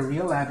to put a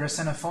real address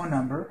and a phone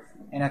number,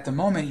 and at the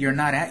moment you're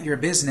not at your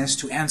business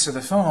to answer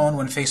the phone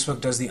when Facebook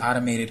does the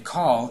automated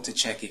call to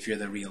check if you're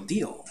the real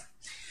deal.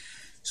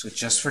 So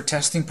just for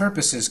testing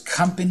purposes,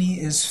 company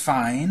is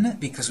fine,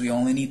 because we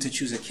only need to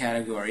choose a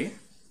category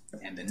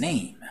and a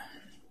name.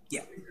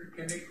 Yeah.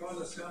 Can they call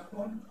a cell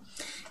phone?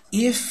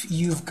 If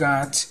you've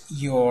got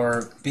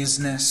your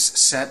business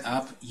set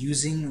up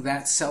using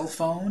that cell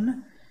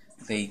phone,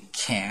 they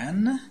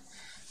can,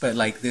 but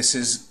like this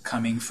is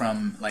coming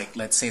from, like,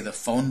 let's say the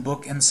phone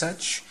book and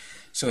such.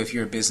 So if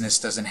your business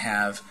doesn't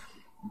have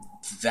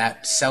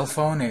that cell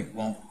phone, it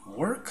won't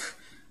work.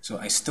 So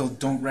I still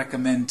don't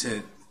recommend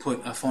to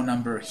put a phone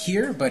number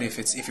here, but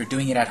if you're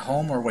doing it at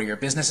home or where your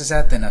business is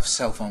at, then a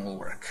cell phone will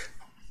work.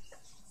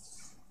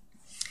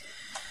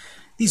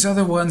 These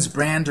other ones,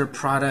 brand or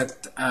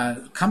product,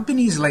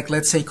 companies like,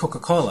 let's say,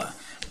 Coca-Cola,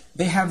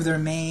 they have their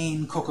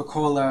main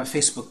Coca-Cola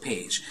Facebook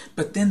page,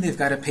 but then they've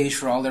got a page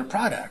for all their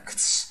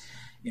products.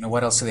 You know,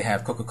 what else do they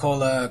have?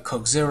 Coca-Cola,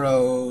 Coke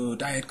Zero,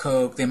 Diet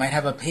Coke. They might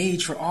have a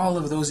page for all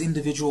of those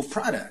individual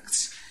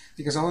products,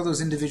 because all of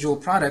those individual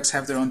products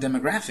have their own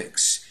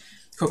demographics.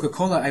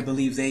 Coca-Cola, I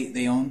believe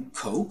they own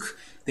Coke,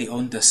 they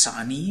own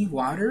Dasani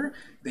water,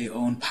 they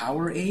own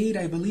Powerade,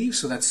 I believe,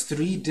 so that's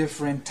 3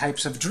 different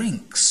types of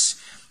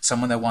drinks.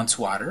 Someone that wants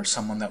water,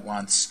 someone that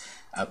wants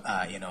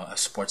a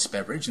sports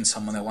beverage, and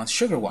someone that wants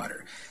sugar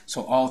water.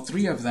 So all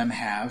 3 of them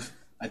have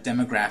a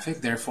demographic.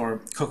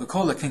 Therefore,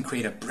 Coca-Cola can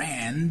create a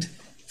brand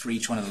for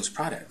each one of those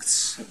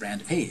products, a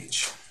brand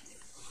page.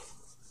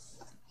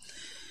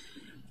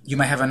 You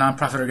might have a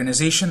nonprofit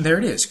organization. There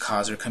it is,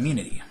 cause or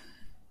community.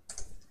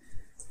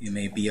 You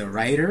may be a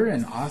writer,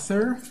 an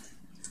author.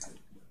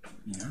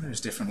 You know, there's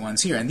different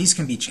ones here, and these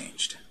can be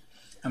changed.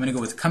 I'm going to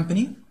go with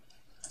company.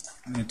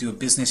 I'm going to do a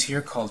business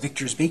here called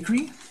Victor's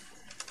Bakery.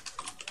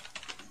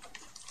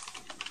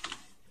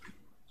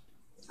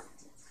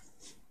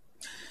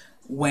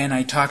 When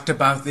I talked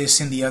about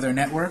this in the other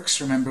networks,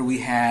 remember we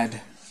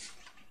had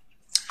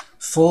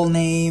full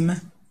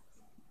name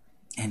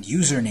and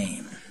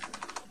username.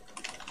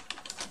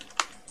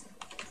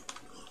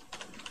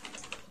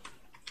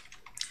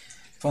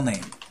 Full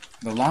name.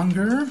 The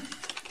longer,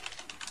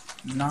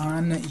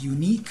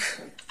 non-unique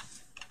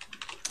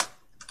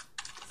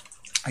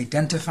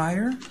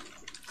identifier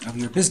of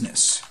your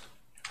business.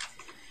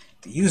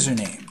 The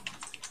username.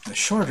 The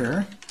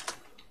shorter,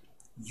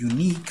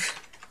 unique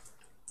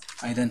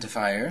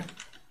identifier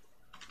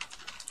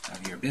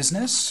of your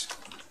business.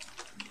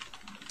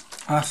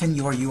 Often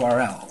your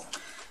URL,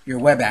 your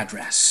web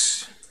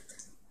address.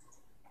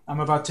 I'm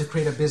about to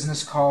create a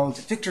business called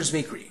Victor's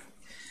Bakery.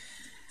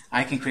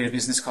 I can create a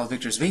business called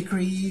Victor's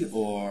Bakery,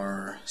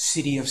 or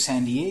City of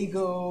San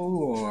Diego,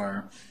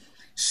 or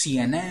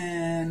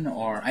CNN,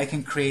 or I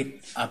can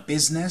create a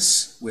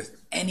business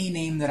with any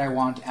name that I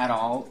want at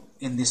all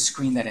in this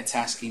screen that it's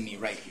asking me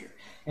right here.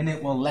 And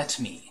it will let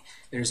me.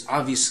 There's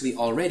obviously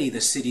already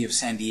the City of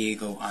San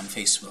Diego on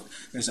Facebook.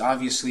 There's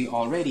obviously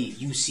already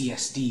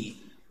UCSD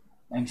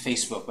on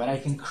Facebook, but I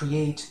can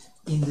create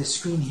in this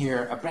screen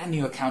here a brand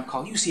new account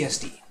called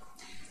UCSD.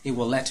 It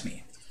will let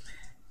me.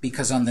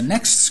 Because on the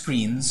next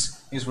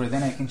screens is where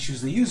then I can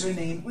choose the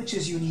username, which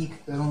is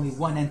unique, that only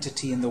one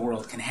entity in the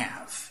world can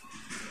have.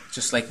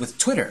 Just like with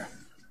Twitter.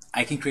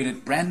 I can create a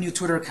brand new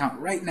Twitter account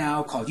right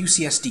now called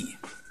UCSD,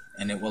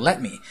 and it will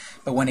let me.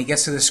 But when it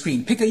gets to the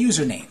screen, pick a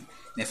username.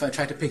 And if I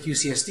try to pick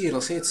UCSD,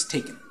 it'll say it's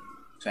taken.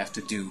 So I have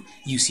to do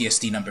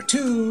UCSD number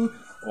 2,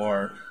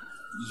 or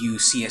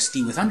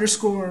UCSD with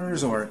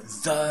underscores, or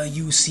the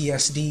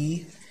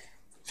UCSD.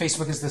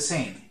 Facebook is the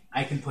same.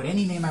 I can put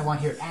any name I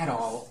want here at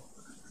all.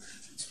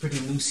 It's pretty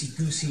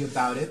loosey-goosey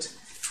about it.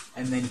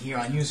 And then here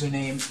on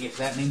username, if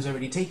that name's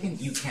already taken,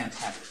 you can't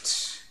have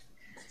it.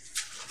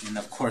 And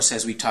of course,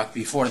 as we talked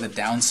before, the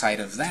downside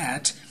of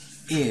that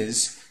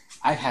is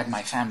I've had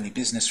my family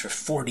business for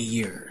 40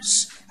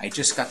 years. I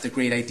just got the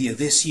great idea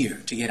this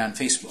year to get on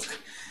Facebook,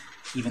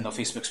 even though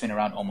Facebook's been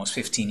around almost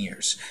 15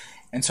 years.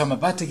 And so I'm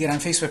about to get on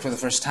Facebook for the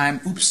first time.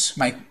 Oops,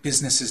 my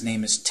business's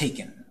name is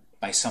taken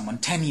by someone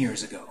 10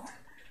 years ago,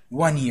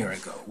 1 year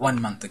ago,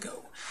 1 month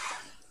ago.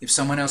 If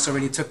someone else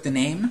already took the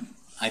name,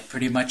 I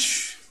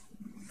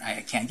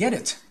can't get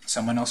it.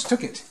 Someone else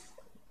took it.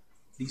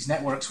 These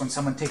networks, when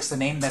someone takes the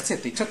name, that's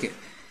it, they took it.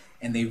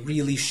 And they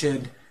really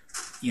should,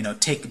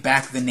 take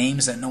back the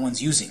names that no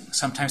one's using.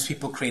 Sometimes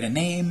people create a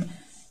name,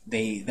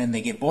 then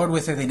they get bored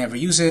with it, they never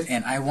use it,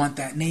 and I want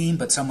that name,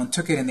 but someone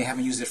took it and they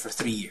haven't used it for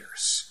 3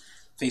 years.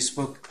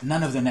 Facebook,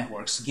 none of the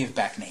networks give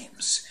back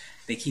names.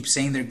 They keep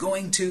saying they're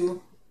going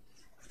to.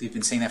 They've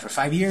been saying that for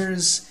 5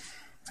 years.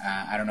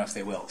 I don't know if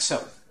they will.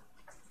 So,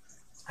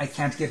 I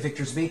can't get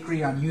Victor's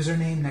Bakery on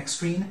username, next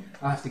screen.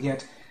 I'll have to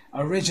get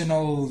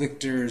Original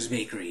Victor's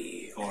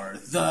Bakery, or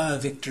The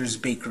Victor's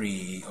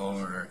Bakery,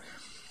 or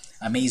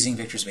Amazing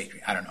Victor's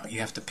Bakery. I don't know.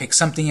 You have to pick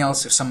something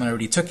else. If someone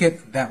already took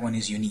it, that one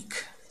is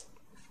unique.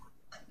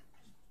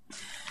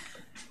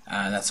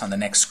 That's on the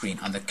next screen.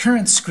 On the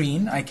current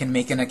screen, I can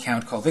make an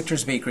account called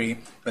Victor's Bakery,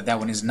 but that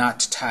one is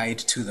not tied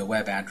to the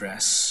web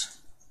address.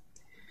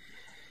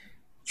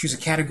 Choose a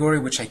category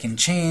which I can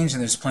change,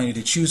 and there's plenty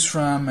to choose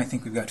from. I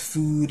think we've got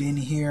food in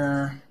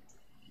here.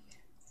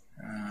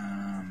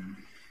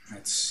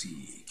 Let's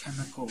see,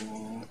 chemical,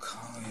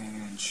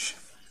 college,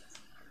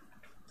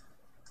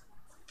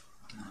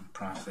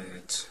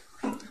 nonprofit,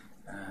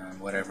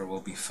 whatever will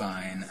be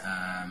fine,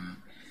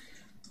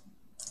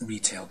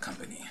 retail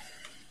company.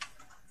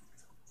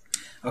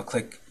 I'll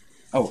click,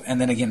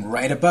 and then again,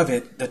 right above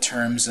it, the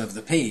terms of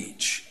the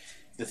page.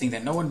 The thing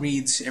that no one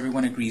reads,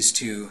 everyone agrees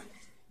to,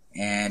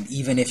 and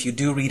even if you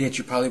do read it,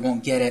 you probably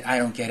won't get it. I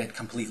don't get it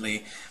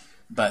completely,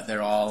 but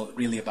they're all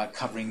really about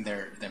covering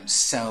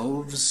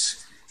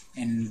themselves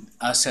And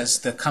us as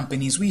the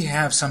companies, we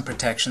have some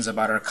protections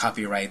about our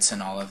copyrights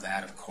and all of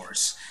that, of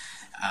course.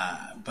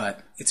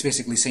 But it's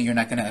basically saying you're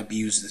not going to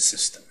abuse the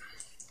system.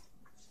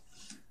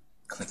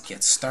 Click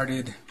Get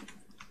Started.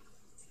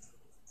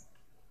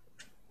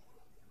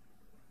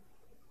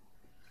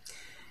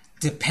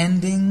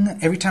 Depending,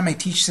 every time I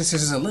teach this,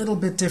 this is a little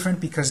bit different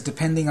because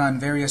depending on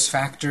various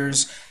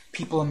factors,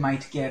 people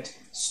might get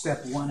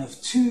step 1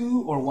 of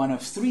 2, or 1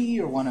 of 3,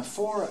 or 1 of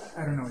 4.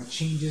 I don't know, it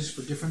changes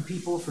for different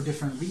people for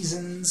different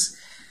reasons.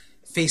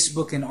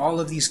 Facebook and all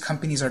of these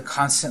companies are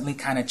constantly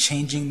kind of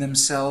changing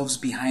themselves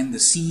behind the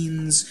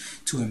scenes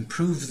to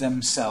improve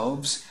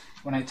themselves.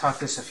 When I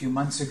taught this a few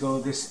months ago,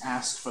 this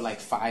asked for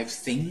like 5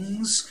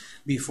 things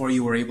before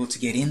you were able to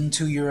get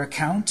into your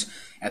account.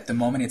 At the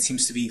moment, it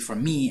seems to be, for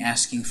me,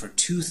 asking for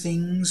 2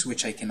 things,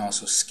 which I can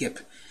also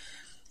skip,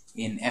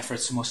 in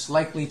efforts most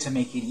likely to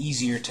make it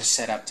easier to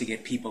set up to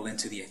get people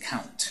into the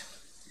account.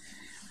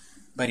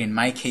 But in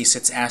my case,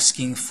 it's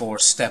asking for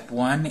step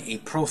 1, a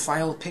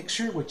profile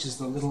picture, which is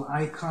the little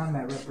icon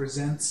that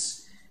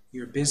represents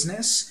your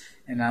business.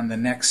 And on the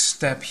next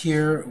step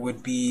here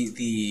would be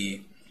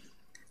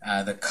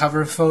the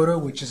cover photo,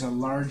 which is a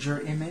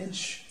larger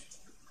image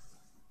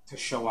to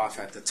show off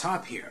at the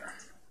top here.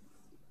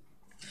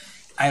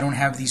 I don't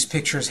have these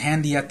pictures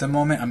handy at the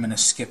moment. I'm going to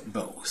skip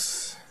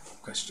both.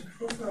 Question?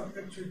 Profile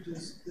picture,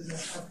 does that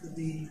have to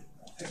be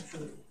a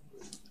picture?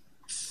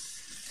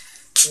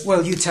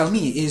 Well, you tell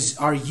me.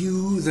 Are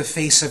you the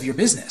face of your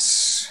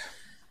business?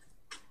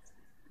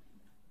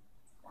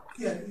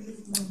 Yeah,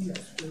 yes,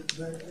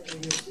 but I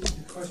guess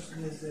the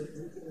question is that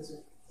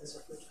as a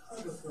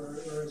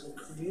photographer or as a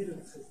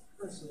creative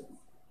person,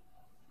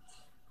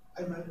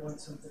 I might want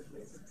something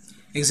different.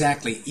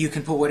 Exactly. You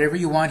can put whatever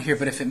you want here,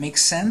 but if it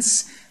makes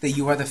sense that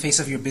you are the face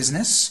of your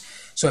business,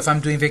 so if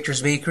I'm doing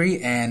Victor's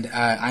Bakery and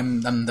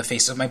I'm the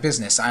face of my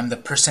business, I'm the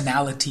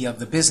personality of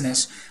the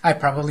business, I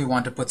probably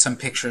want to put some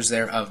pictures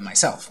there of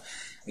myself.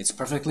 It's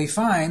perfectly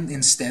fine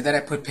instead that I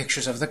put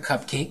pictures of the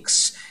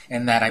cupcakes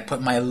and that I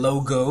put my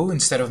logo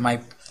instead of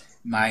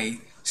myself.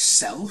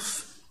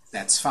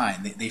 That's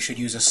fine. They should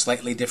use a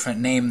slightly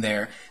different name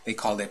there. They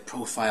called it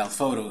profile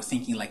photo,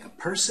 thinking like a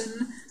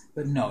person.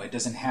 But no, it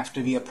doesn't have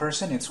to be a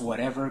person. It's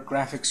whatever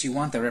graphics you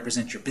want that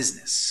represent your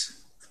business.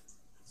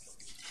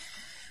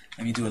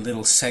 Let me do a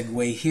little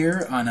segue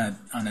here on a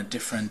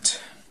different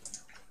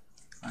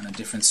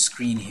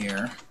screen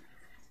here.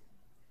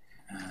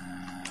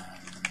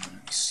 Let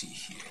me see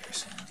here,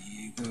 San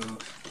Diego.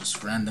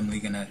 Just randomly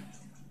gonna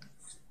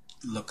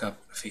look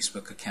up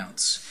Facebook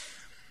accounts.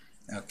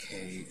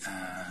 Okay,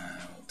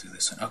 we'll do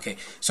this one. Okay,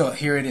 so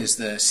here it is,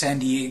 the San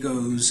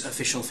Diego's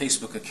official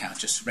Facebook account,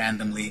 just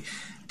randomly,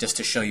 just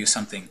to show you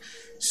something.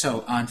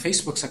 So on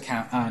Facebook's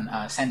account,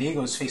 on San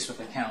Diego's Facebook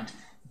account,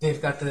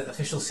 they've got the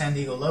official San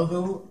Diego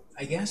logo,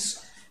 I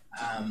guess.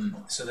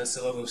 So that's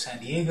the logo of San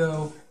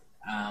Diego.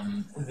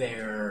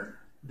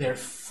 Their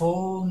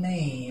full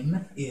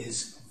name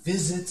is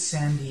Visit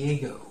San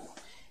Diego,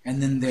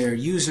 and then their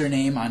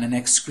username on the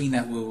next screen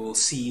that we will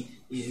see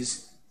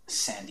is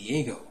San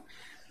Diego.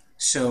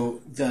 So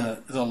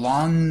the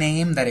long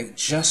name that it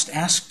just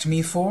asked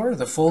me for,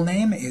 the full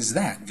name, is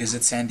that,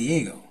 Visit San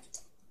Diego.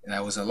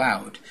 That was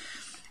allowed.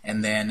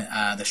 And then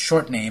the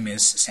short name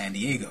is San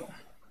Diego.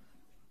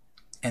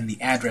 And the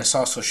address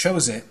also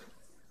shows it,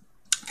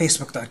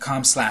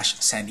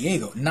 facebook.com/San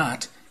Diego,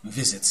 not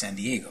Visit San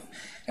Diego.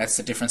 That's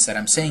the difference that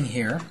I'm saying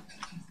here.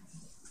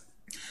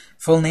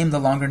 Full name, the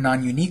longer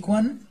non-unique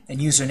one, and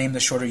username, the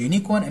shorter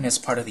unique one, and it's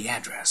part of the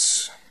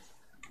address.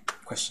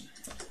 Question?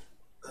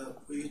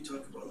 Will you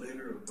talk about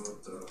later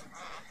about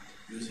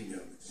using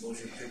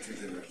motion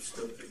pictures in a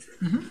still picture?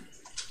 Mm-hmm.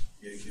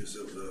 Yeah, use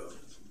of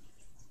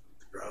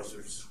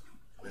browsers,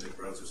 the way the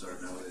browsers are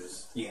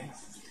nowadays. Yeah.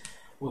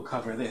 We'll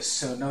cover this.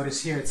 So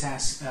notice here it's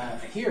asked,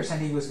 here San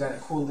Diego's got a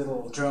cool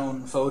little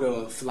drone photo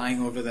of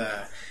flying over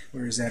the,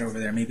 where is that over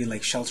there? Maybe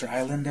like Shelter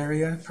Island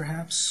area,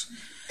 perhaps?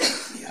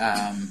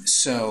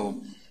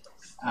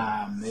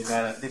 They've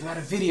got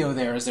a video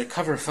there as their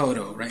cover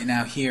photo. Right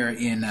now here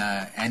in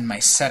my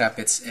setup,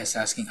 it's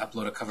asking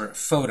upload a cover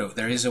photo.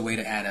 There is a way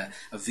to add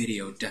a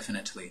video,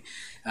 definitely.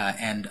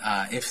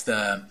 If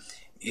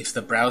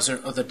the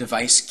browser or the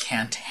device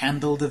can't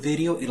handle the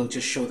video, it'll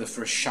just show the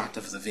first shot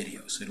of the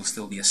video, so it'll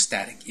still be a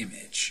static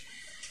image.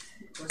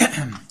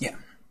 Yeah.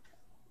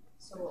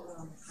 So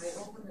I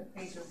opened the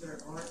page under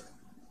art,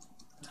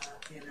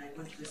 and I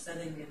went to the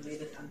setting and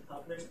made it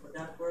unpublished, but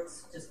that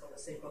works just for the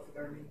sake of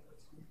learning.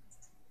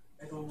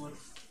 I don't want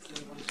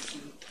anyone to see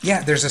it.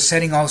 Yeah, there's a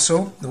setting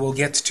also that we'll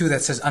get to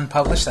that says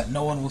unpublished, that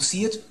no one will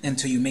see it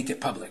until you make it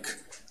public.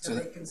 So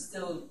they can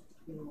still,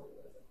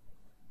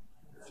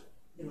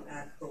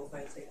 add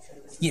profile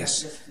pictures.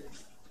 Yes.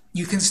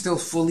 You can still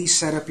fully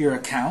set up your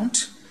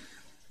account,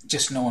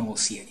 just no one will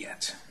see it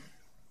yet.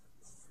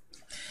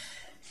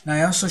 Now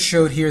I also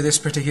showed here this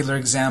particular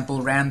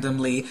example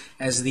randomly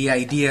as the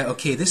idea,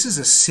 okay, this is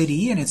a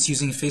city and it's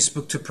using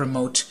Facebook to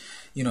promote,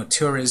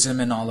 tourism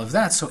and all of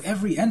that. So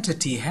every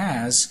entity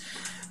has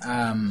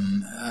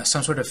some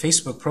sort of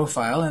Facebook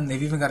profile, and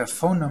they've even got a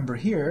phone number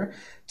here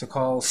to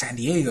call San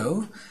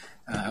Diego.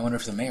 I wonder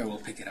if the mayor will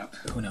pick it up.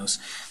 Who knows?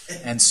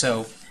 And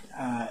so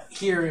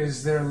here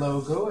is their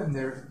logo and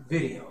their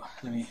video.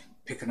 Let me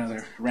pick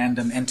another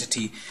random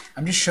entity.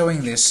 I'm just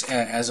showing this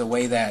as a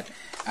way that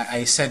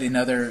I said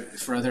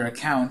for other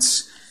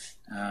accounts.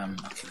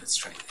 Okay, let's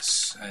try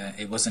this.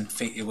 It wasn't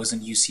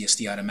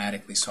UCSD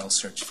automatically, so I'll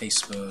search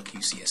Facebook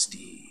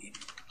UCSD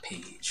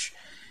page.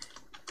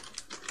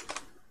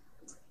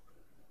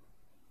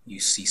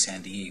 UC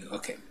San Diego.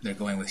 Okay, they're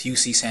going with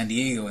UC San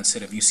Diego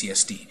instead of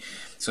UCSD.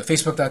 So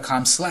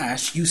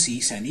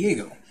facebook.com/UC San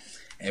Diego.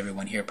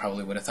 Everyone here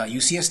probably would have thought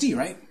UCSD,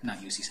 right? Not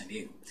UC San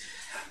Diego.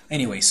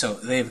 Anyway, so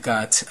they've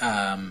got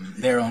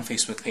their own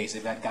Facebook page.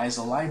 They've got Guys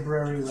a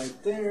Library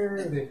right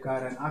there. They've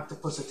got an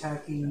octopus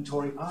attacking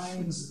Torrey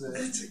Pines.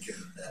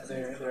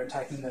 They're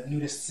attacking the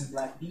nudists in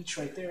Black Beach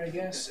right there, I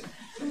guess.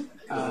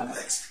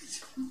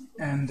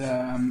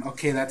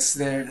 Okay,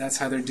 that's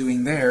how they're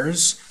doing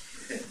theirs.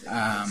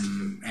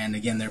 And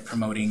again, they're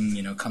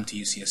promoting, come to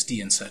UCSD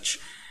and such.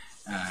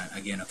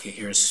 Again, okay,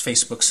 here's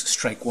Facebook's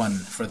strike one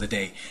for the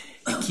day.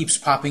 It keeps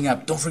popping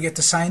up. Don't forget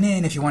to sign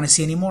in. If you want to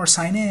see any more,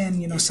 sign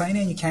in. Sign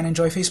in. You can't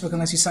enjoy Facebook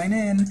unless you sign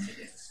in.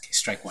 Okay,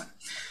 strike one.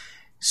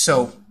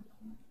 So,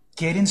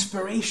 get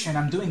inspiration.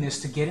 I'm doing this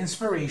to get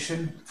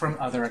inspiration from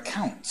other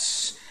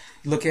accounts.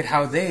 Look at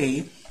how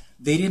they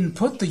didn't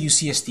put the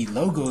UCSD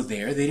logo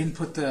there. They didn't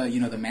put the,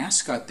 the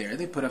mascot there.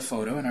 They put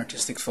an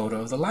artistic photo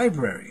of the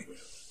library.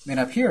 Then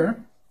up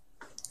here,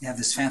 you have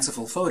this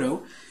fanciful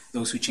photo.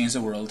 Those who change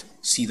the world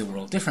see the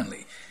world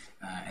differently.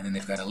 And then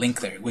they've got a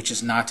link there, which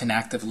is not an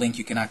active link.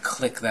 You cannot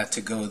click that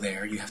to go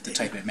there. You have to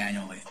type it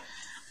manually.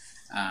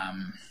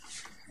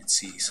 Let's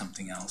see,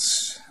 something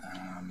else.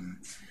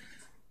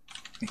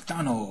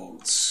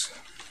 McDonald's.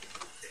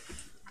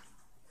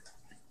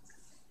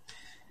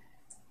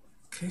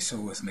 Okay, so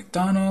with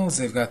McDonald's,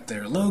 they've got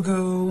their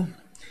logo.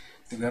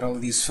 They've got all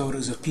of these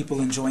photos of people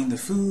enjoying the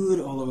food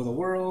all over the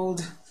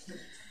world.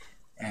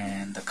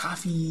 And the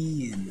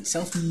coffee and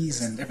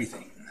selfies and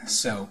everything.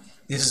 So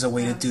this is a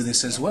way to do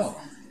this as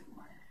well.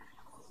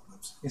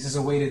 This is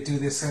a way to do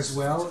this as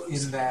well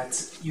in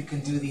that you can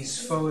do these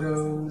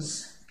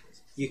photos.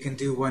 You can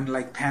do one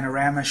like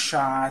panorama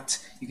shot.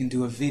 You can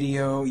do a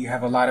video. You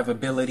have a lot of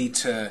ability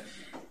to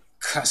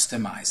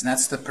customize. And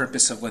that's the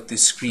purpose of what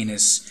these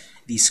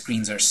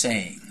screens are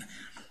saying.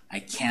 I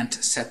can't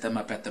set them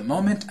up at the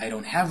moment. I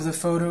don't have the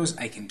photos.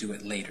 I can do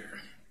it later.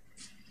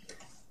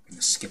 I'm going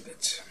to skip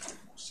it.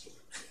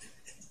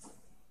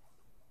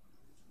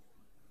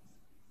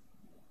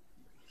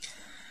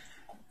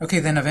 Okay,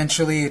 then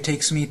eventually it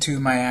takes me to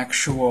my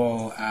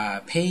actual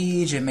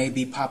page. It may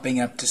be popping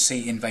up to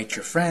say invite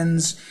your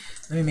friends.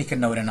 Let me make a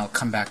note and I'll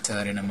come back to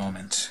that in a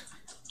moment.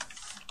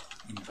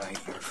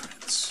 Invite your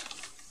friends.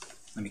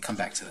 Let me come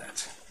back to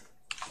that.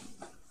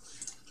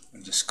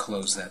 I'll just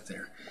close that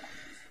there.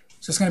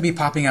 So it's going to be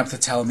popping up to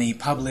tell me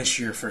publish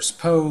your first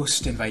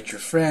post, invite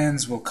your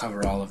friends. We'll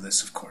cover all of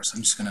this, of course.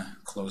 I'm just going to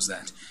close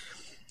that.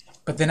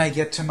 But then I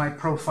get to my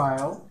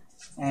profile,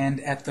 and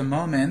at the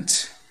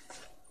moment,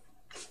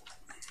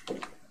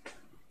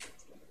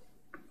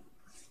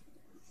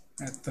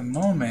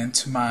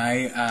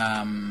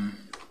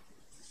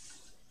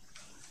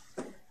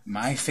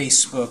 my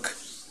Facebook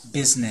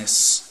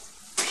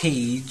business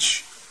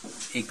page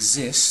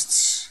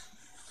exists.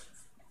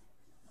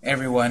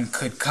 Everyone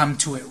could come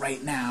to it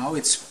right now.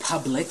 It's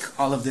public.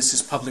 All of this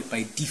is public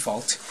by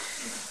default.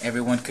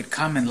 Everyone could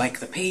come and like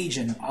the page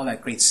and all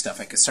that great stuff.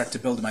 I could start to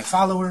build my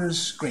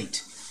followers.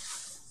 Great.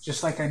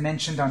 Just like I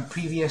mentioned on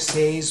previous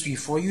days,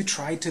 before you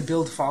try to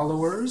build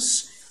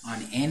followers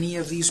on any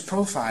of these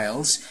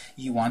profiles,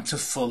 you want to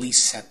fully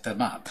set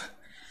them up.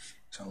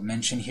 So I'll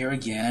mention here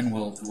again, and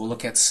we'll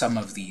look at some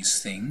of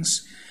these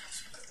things.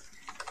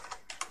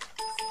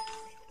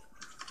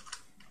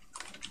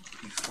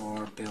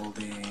 Before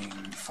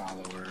building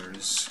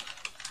followers,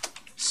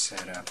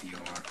 set up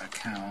your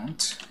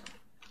account.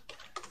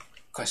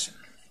 Question?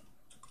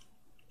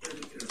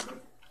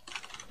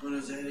 When I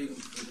was adding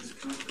to this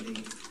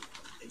company,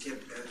 I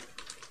kept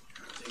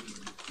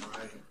taking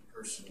my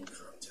personal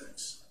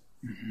contacts.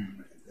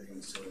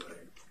 So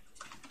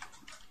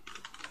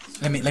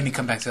let me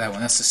come back to that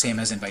one. That's the same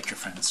as invite your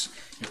friends,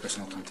 your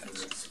personal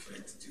contacts.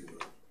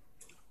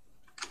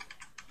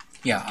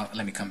 Yeah,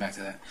 let me come back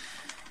to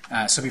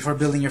that. So before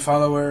building your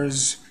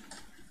followers,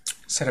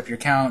 set up your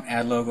account,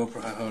 add logo,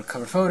 profile,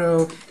 cover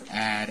photo,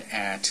 add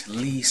at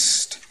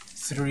least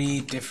 3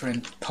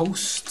 different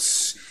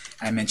posts.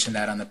 I mentioned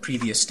that on the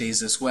previous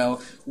days as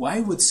well. Why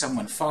would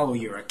someone follow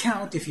your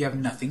account if you have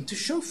nothing to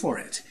show for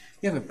it?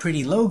 You have a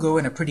pretty logo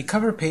and a pretty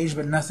cover page,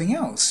 but nothing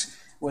else.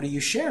 What are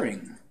you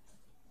sharing?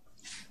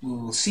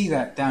 We'll see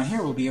that down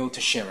here. We'll be able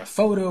to share a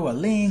photo, a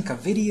link, a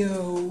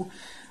video,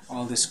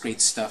 all this great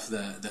stuff,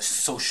 the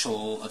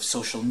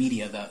social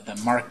media, the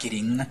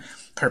marketing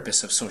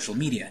purpose of social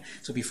media.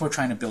 So before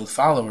trying to build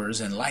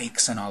followers and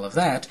likes and all of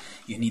that,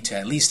 you need to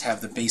at least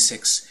have the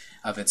basics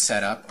of it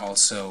set up.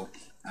 Also,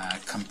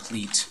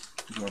 complete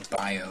your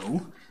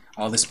bio.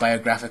 All this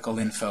biographical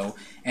info.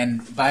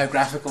 And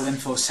biographical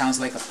info sounds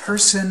like a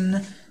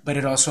person, but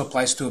it also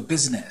applies to a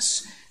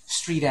business.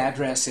 Street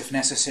address, if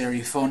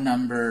necessary, phone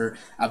number,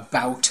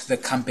 about the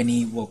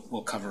company,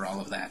 we'll cover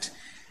all of that.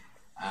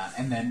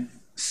 And then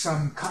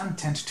some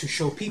content to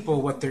show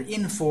people what they're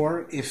in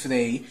for if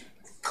they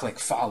click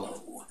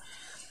follow.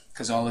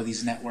 Because all of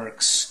these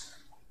networks,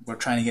 we're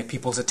trying to get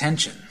people's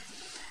attention.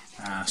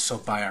 So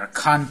by our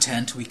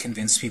content, we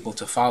convince people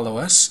to follow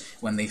us.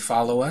 When they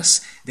follow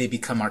us, they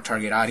become our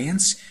target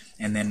audience.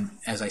 And then,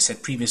 as I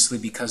said previously,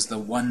 because the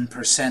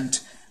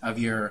 1% of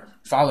your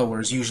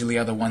followers usually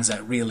are the ones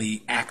that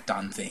really act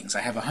on things.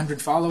 I have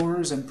 100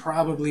 followers, and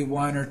probably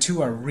 1 or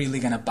 2 are really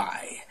going to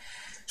buy.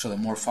 So the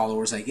more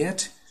followers I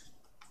get,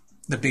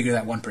 the bigger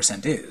that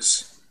 1%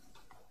 is.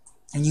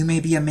 And you may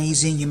be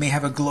amazing, you may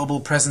have a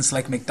global presence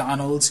like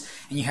McDonald's,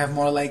 and you have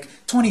more like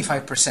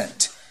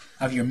 25%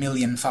 of your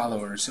million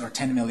followers or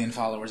 10 million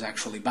followers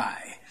actually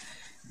buy.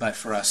 But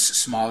for us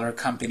smaller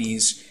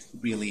companies,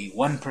 really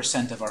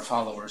 1% of our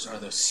followers are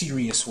the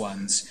serious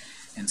ones,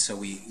 and so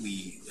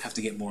we have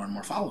to get more and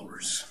more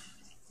followers.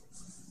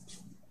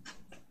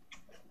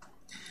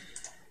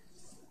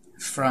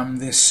 From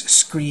this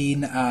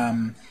screen,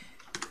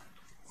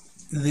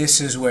 this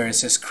is where it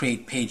says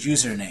create page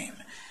username.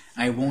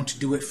 I won't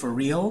do it for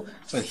real,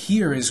 but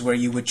here is where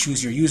you would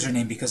choose your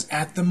username, because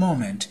at the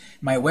moment,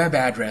 my web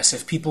address,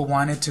 if people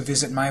wanted to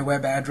visit my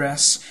web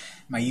address,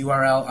 my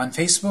URL on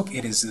Facebook,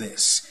 it is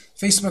this,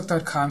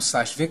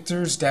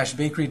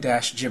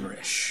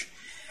 facebook.com/victors-bakery-gibberish.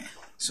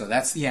 So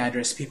that's the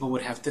address people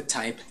would have to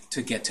type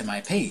to get to my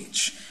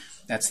page.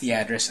 That's the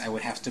address I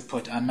would have to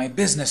put on my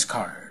business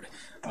card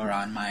or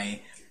on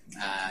my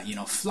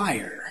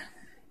flyer.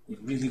 It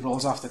really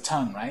rolls off the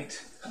tongue, right?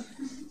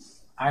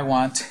 I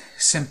want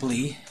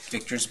simply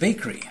Victor's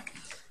Bakery.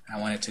 I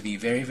want it to be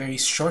very, very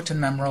short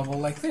and memorable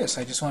like this.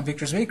 I just want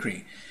Victor's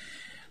Bakery.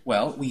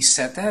 Well, we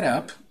set that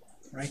up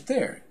right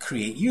there.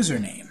 Create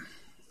username.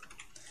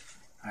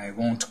 I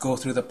won't go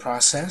through the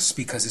process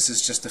because this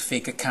is just a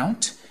fake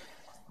account.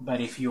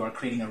 But if you are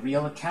creating a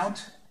real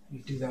account, you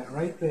do that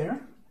right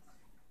there.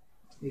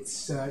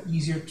 It's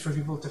easier for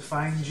people to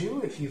find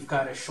you if you've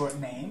got a short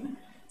name.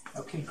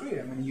 Okay, great.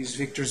 I'm going to use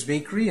Victor's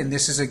Bakery, and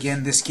this is,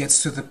 again, this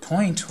gets to the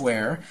point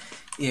where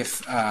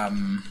if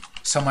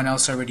someone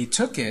else already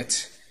took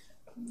it,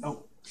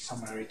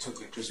 someone already took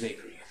Victor's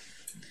Bakery.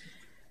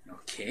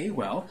 Okay,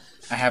 well,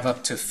 I have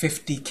up to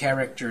 50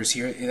 characters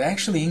here. It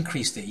actually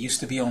increased it. It used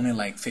to be only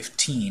like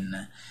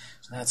 15,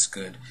 so that's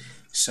good.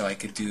 So I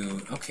could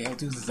do, okay, I'll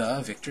do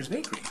the Victor's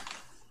Bakery.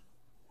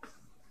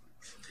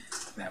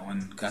 That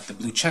one got the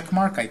blue check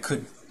mark. I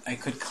could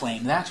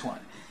claim that one.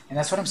 And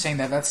that's what I'm saying,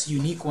 that's a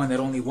unique one that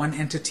only one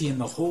entity in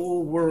the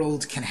whole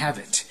world can have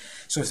it.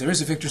 So if there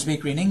is a Victor's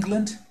Bakery in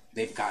England,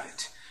 they've got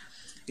it.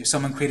 If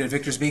someone created a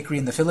Victor's Bakery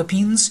in the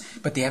Philippines,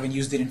 but they haven't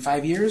used it in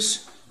 5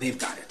 years, they've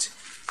got it.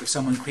 If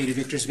someone created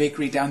Victor's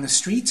Bakery down the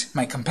street,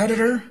 my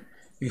competitor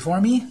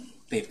before me,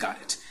 they've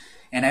got it.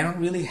 And I don't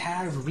really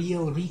have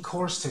real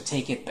recourse to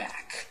take it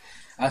back.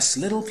 Us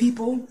little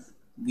people,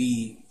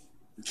 we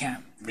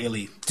can't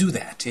really do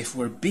that. If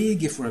we're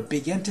big, if we're a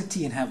big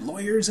entity and have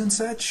lawyers and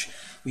such,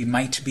 we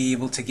might be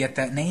able to get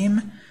that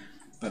name,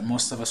 but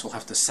most of us will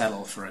have to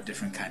settle for a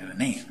different kind of a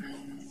name.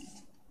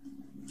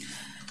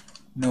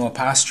 No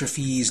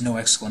apostrophes, no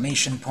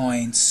exclamation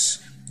points,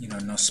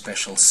 no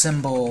special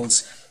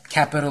symbols.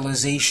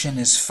 Capitalization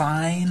is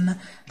fine,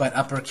 but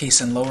uppercase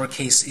and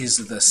lowercase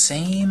is the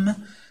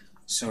same.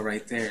 So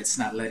right there, it's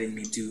not letting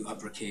me do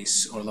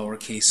uppercase or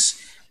lowercase,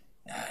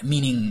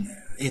 meaning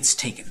it's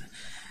taken.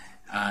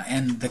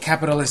 And the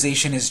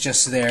capitalization is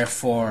just there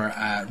for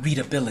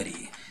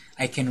readability.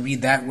 I can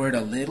read that word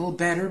a little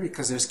better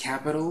because there's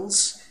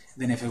capitals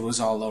than if it was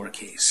all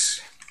lowercase.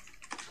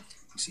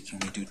 Let's see, can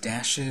we do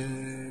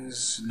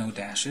dashes? No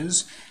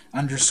dashes.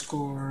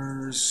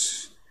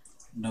 Underscores?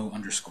 No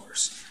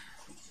underscores.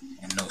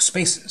 And no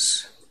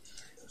spaces.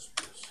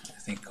 I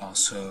think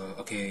also,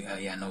 okay,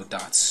 no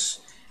dots.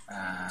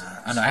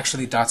 No,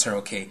 actually dots are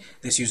okay.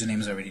 This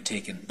username is already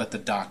taken, but the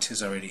dot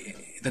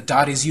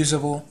is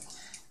usable,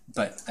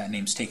 but that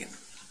name's taken.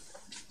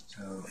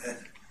 So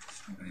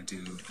I'm going to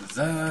do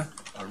the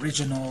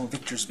original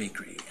Victor's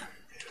Bakery.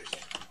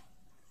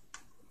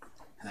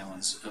 And that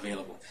one's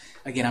available.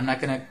 Again, I'm not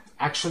going to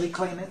actually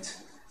claim it,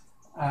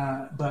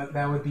 but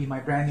that would be my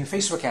brand new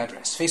Facebook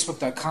address,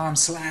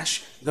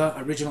 facebook.com/the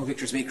original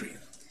Victor's Bakery.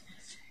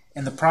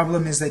 And the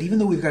problem is that even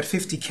though we've got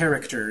 50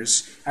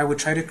 characters, I would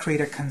try to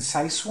create a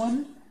concise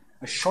one,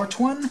 a short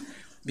one,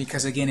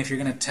 because again, if you're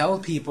going to tell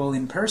people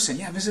in person,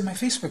 visit my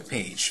Facebook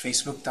page,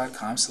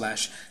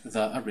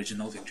 facebook.com/the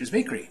original Victor's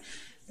Bakery.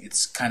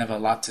 It's kind of a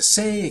lot to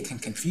say. It can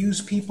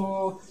confuse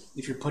people.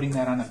 If you're putting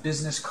that on a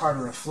business card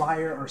or a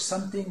flyer or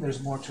something,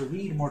 there's more to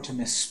read, more to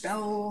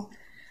misspell.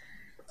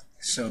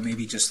 So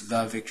maybe just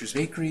the Victor's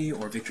Bakery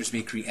or Victor's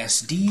Bakery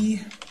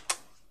SD.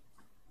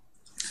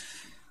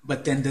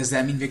 But then does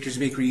that mean Victor's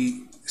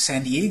Bakery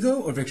San Diego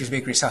or Victor's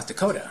Bakery South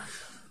Dakota?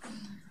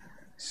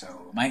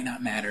 So it might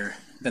not matter.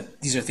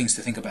 But these are things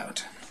to think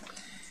about.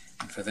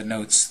 And for the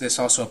notes, this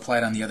also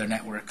applied on the other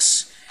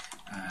networks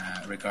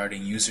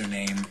regarding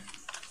username.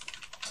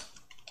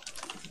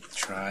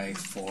 Try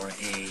for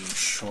a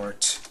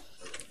short,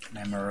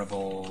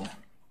 memorable,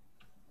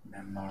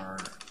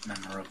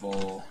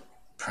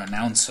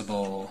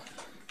 pronounceable,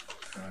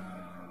 I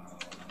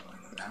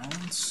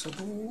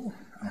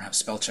don't have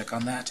spell check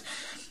on that.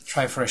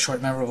 Try for a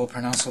short, memorable,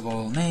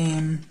 pronounceable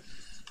name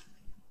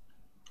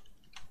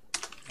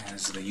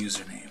as the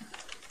username.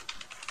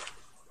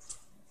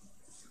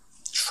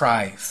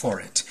 Try for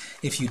it.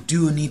 If you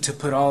do need to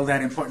put all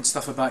that important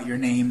stuff about your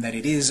name, that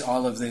it is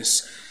all of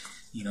this,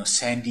 you know,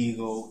 San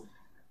Diego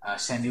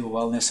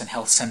Wellness and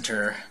Health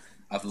Center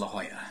of La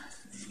Jolla.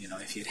 You know,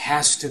 if it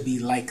has to be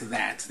like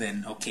that,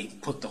 then okay,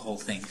 put the whole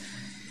thing.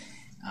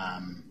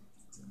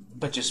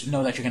 But just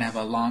know that you're going to have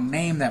a long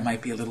name that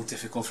might be a little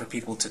difficult for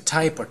people to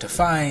type or to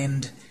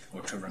find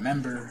or to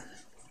remember.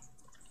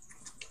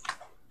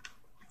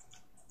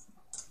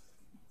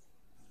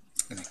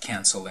 I'm going to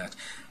cancel that.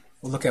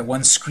 We'll look at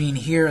one screen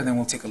here, and then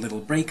we'll take a little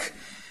break.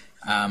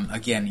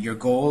 Again, your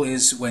goal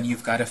is when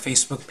you've got a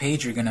Facebook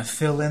page, you're going to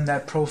fill in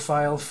that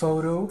profile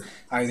photo,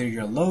 either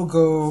your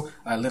logo,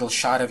 a little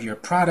shot of your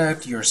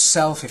product,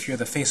 yourself, if you're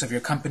the face of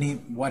your company,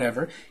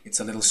 whatever. It's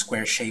a little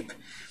square shape.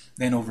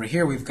 Then over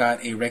here, we've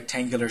got a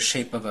rectangular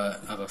shape of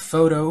a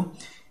photo,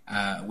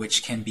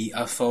 which can be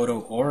a photo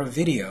or a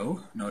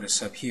video.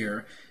 Notice up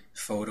here,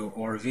 photo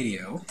or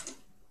video.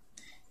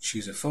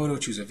 Choose a photo,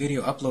 choose a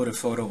video, upload a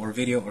photo or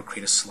video, or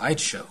create a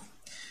slideshow.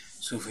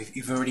 So if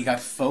you've already got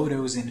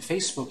photos in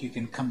Facebook, you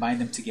can combine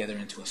them together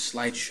into a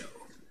slideshow.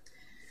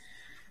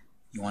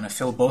 You want to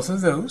fill both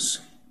of those.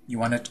 You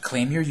want to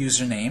claim your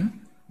username.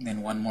 And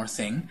then one more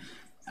thing.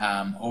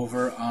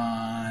 Over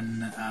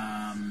on,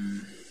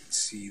 let's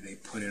see, they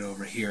put it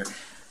over here.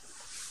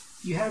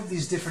 You have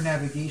these different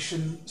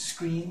navigation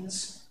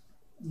screens.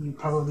 You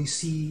probably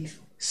see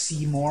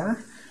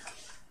More.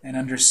 And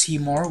under See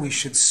More, we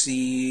should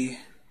see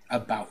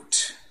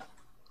About.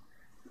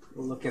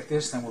 We'll look at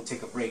this, then we'll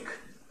take a break.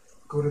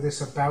 Go to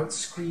this About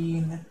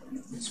screen.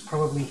 It's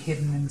probably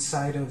hidden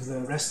inside of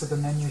the rest of the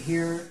menu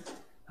here.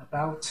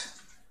 About.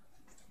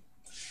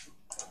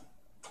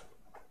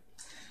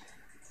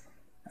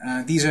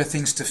 These are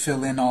things to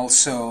fill in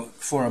also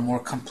for a more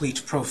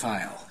complete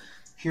profile.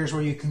 Here's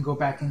where you can go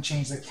back and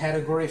change the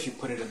category if you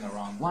put it in the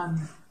wrong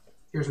one.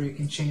 Here's where you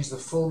can change the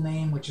full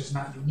name, which is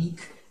not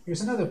unique.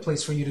 Here's another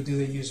place for you to do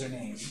the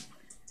username.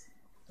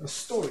 A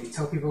story,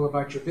 tell people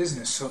about your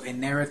business. So a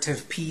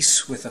narrative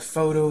piece with a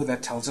photo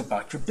that tells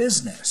about your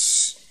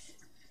business.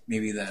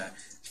 Maybe the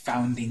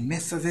founding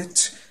myth of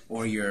it,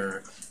 or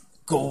your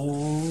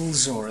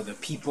goals, or the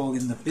people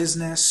in the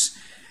business.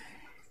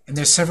 And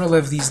there's several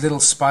of these little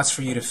spots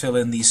for you to fill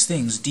in these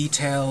things.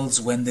 Details,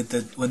 when did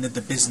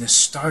the business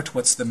start,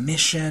 what's the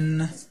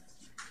mission,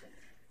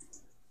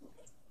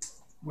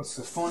 what's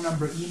the phone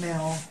number,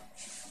 email.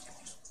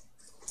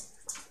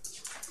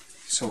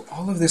 So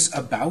all of this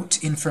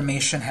about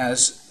information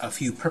has a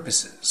few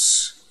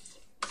purposes.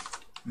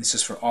 This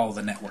is for all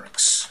the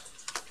networks.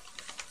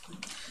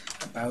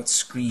 About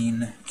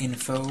screen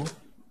info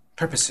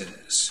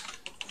purposes.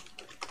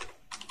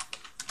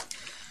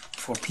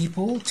 For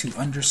people to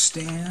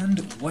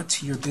understand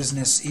what your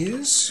business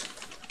is,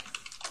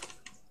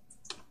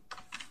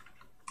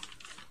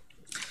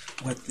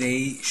 what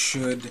they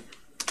should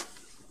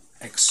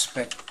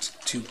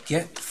expect to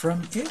get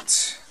from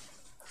it,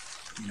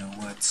 you know,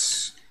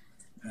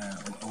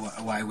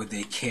 why would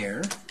they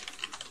care?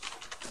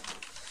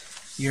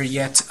 You're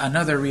yet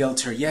another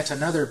realtor, yet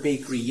another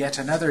bakery, yet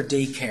another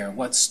daycare.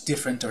 What's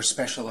different or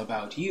special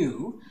about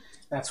you?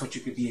 That's what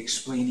you could be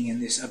explaining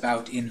in this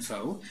about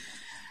info.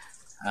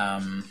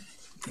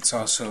 It's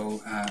also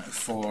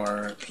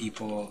for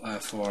people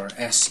for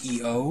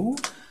SEO,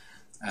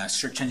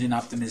 search engine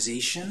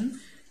optimization.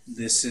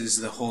 This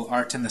is the whole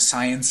art and the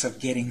science of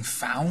getting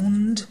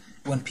found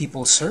when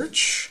people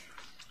search.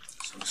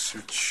 So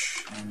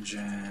search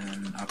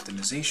engine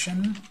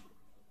optimization.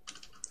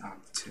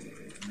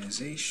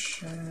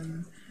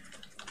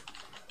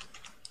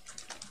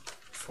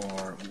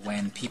 For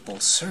when people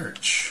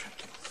search.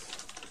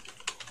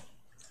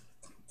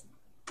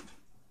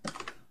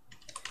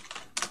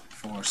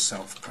 For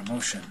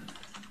self-promotion.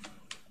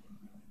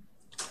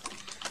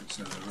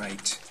 So the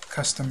right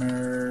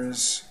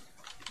customers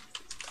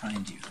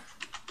find you.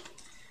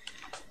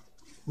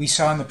 We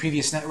saw in the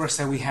previous networks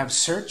that we have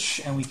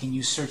search, and we can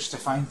use search to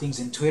find things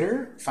in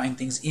Twitter, find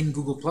things in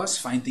Google+,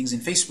 find things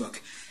in Facebook.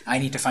 I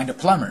need to find a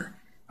plumber.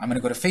 I'm going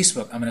to go to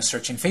Facebook. I'm going to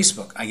search in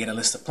Facebook. I get a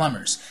list of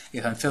plumbers.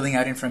 If I'm filling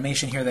out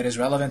information here that is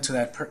relevant to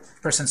that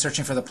person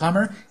searching for the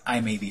plumber,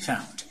 I may be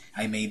found.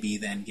 I may be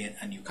then get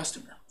a new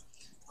customer.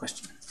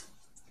 Question?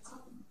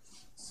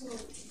 So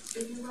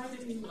if you write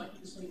it in, like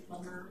you say,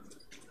 plumber,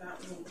 that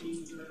will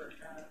be your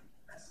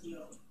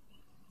SEO.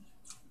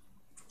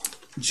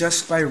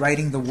 Just by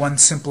writing the one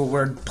simple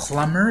word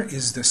plumber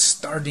is the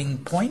starting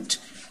point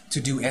to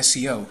do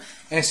SEO.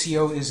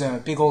 SEO is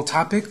a big old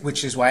topic,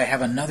 which is why I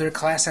have another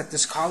class at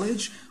this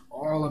college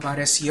all about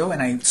SEO,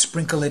 and I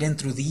sprinkle it in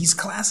through these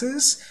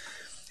classes.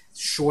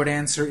 Short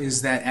answer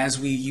is that as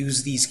we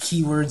use these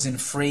keywords and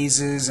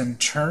phrases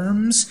and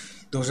terms,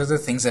 those are the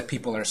things that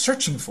people are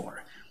searching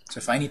for. So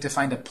if I need to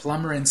find a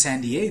plumber in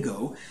San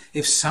Diego,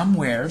 if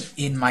somewhere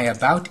in my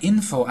about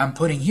info I'm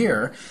putting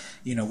here,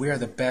 we are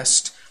the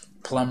best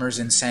plumbers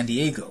in San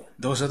Diego.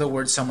 Those are the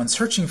words someone's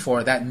searching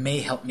for. That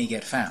may help me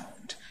get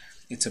found.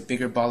 It's a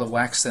bigger ball of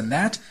wax than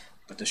that,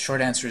 but the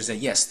short answer is that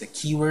yes, the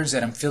keywords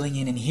that I'm filling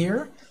in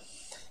here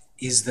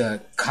is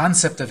the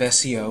concept of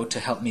SEO to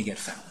help me get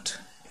found.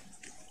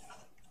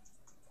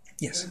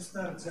 Yes? It's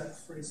not exact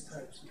phrase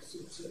types,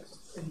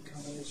 it's any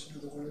combination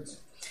of the words.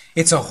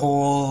 It's a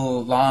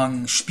whole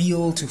long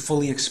spiel to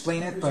fully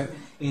explain it, but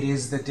it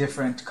is the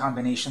different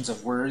combinations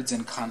of words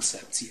and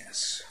concepts,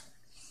 yes.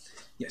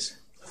 Yes?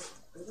 I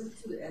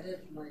went to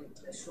edit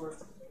the short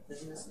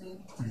business name,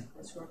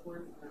 the short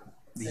one.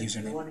 The said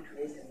username. You want to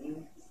create a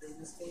new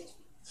business page,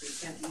 so you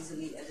can't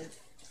easily edit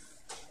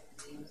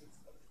names.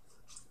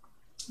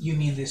 You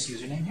mean this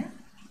username here?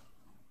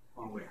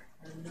 Or where?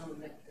 No,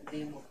 like the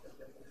name of the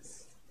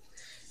business.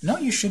 No,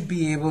 you should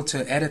be able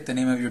to edit the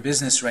name of your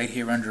business right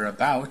here under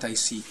About. I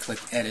see click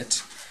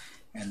Edit,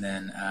 and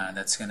then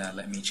that's going to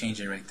let me change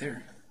it right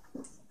there.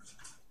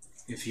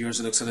 If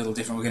yours looks a little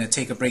different, we're going to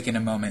take a break in a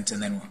moment,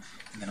 and then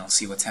I'll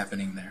see what's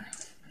happening there.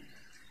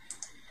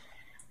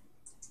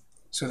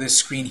 So this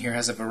screen here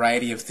has a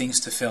variety of things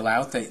to fill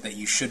out that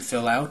you should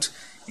fill out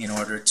in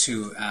order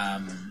to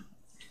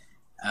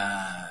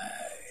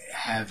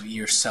have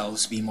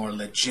yourselves be more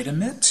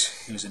legitimate.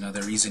 Here's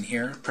another reason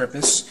here,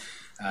 purpose,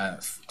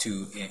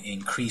 to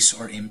increase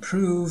or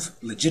improve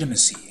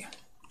legitimacy.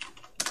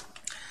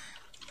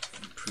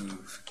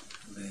 Improve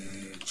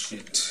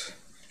legitimacy.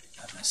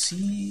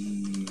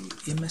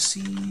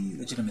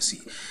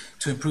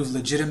 To improve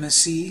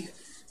legitimacy,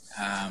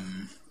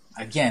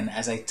 again,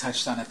 as I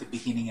touched on at the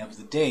beginning of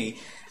the day,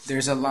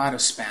 there's a lot of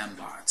spam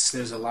bots,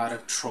 there's a lot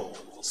of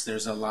trolls,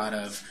 there's a lot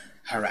of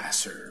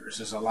harassers,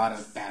 there's a lot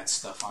of bad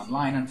stuff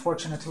online,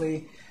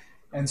 unfortunately.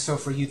 And so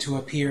for you to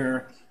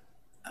appear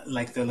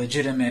like the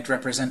legitimate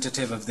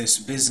representative of this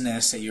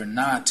business, that you're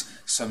not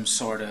some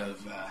sort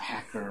of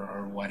hacker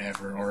or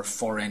whatever, or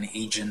foreign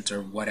agent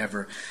or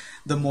whatever,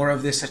 the more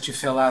of this that you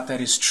fill out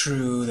that is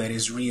true, that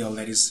is real,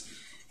 that is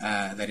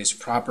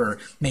proper,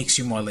 makes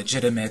you more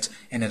legitimate,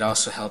 and it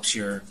also helps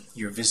your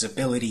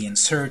visibility in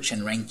search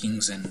and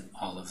rankings and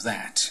all of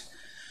that.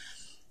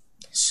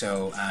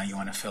 So you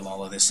want to fill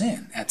all of this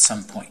in at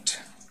some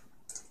point.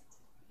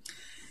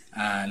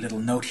 Little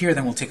note here,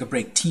 then we'll take a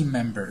break. Team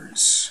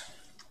members.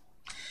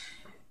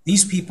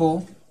 These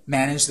people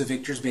manage the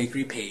Victor's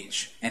Bakery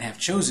page and have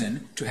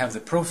chosen to have the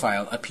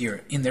profile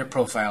appear in their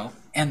profile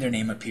and their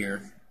name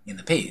appear in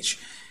the page.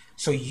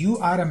 So you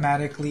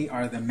automatically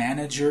are the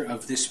manager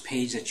of this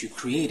page that you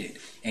created,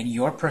 and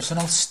your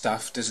personal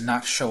stuff does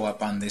not show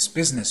up on this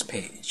business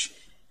page.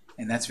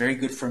 And that's very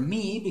good for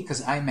me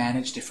because I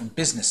manage different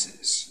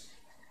businesses.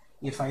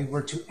 If I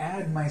were to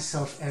add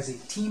myself as a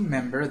team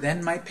member,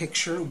 then my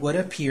picture would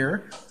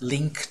appear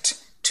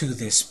linked to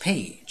this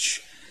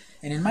page.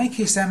 And in my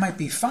case, that might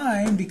be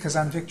fine because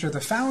I'm Victor, the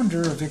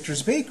founder of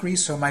Victor's Bakery,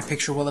 so my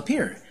picture will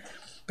appear.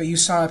 But you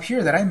saw up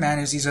here that I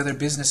manage these other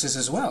businesses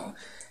as well.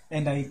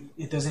 And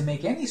it doesn't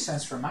make any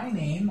sense for my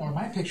name or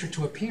my picture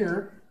to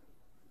appear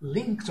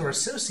linked or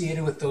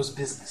associated with those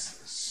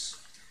businesses.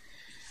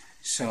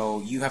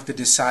 So you have to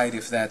decide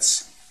if that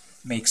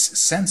makes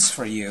sense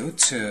for you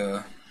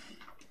to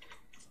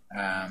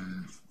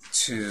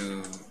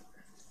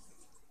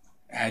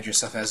add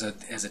yourself as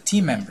a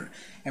team member.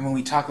 And when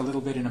we talk a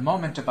little bit in a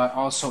moment about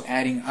also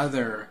adding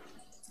other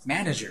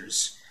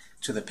managers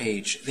to the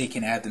page, they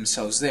can add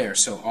themselves there.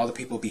 So all the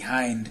people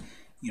behind,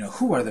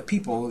 who are the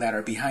people that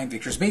are behind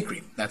Victor's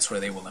Bakery? That's where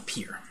they will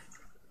appear.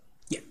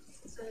 Yeah.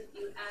 So if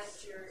you add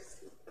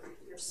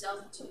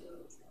yourself to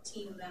a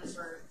team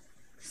member,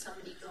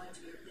 somebody going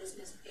to your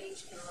business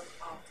page can look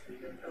off through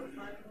your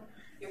profile,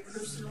 your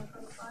personal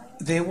profile?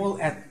 They will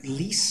at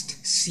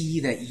least see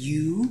that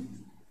you,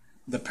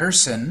 the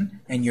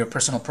person, and your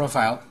personal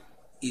profile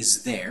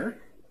is there,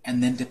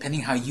 and then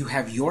depending how you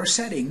have your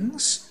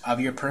settings of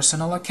your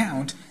personal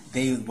account,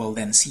 they will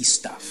then see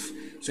stuff.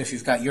 So if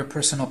you've got your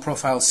personal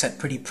profile set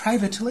pretty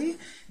privately,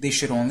 they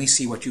should only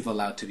see what you've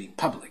allowed to be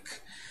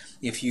public.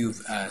 If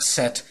you've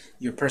set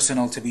your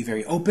personal to be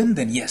very open,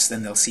 then yes,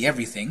 then they'll see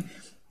everything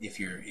if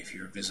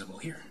you're visible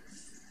here.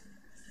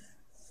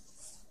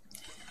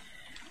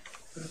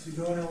 But if you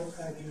don't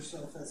add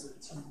yourself as a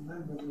team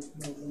member, there's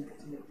no link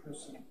to your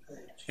personal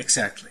page.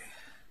 Exactly.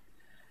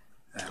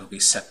 That'll be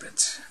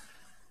separate.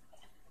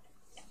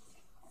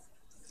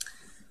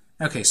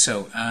 Okay,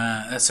 so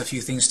that's a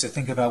few things to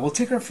think about. We'll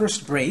take our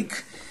first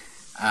break.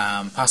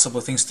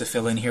 Possible things to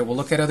fill in here. We'll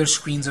look at other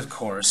screens, of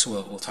course.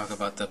 We'll talk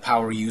about the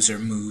power user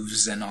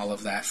moves and all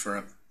of that for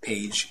a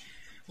page.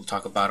 We'll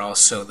talk about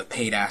also the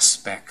paid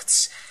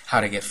aspects, how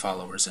to get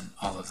followers, and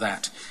all of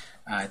that.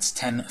 It's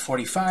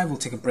 10:45. We'll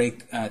take a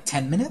break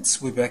 10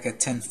 minutes. We'll be back at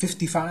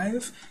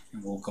 10:55,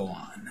 and we'll go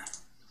on.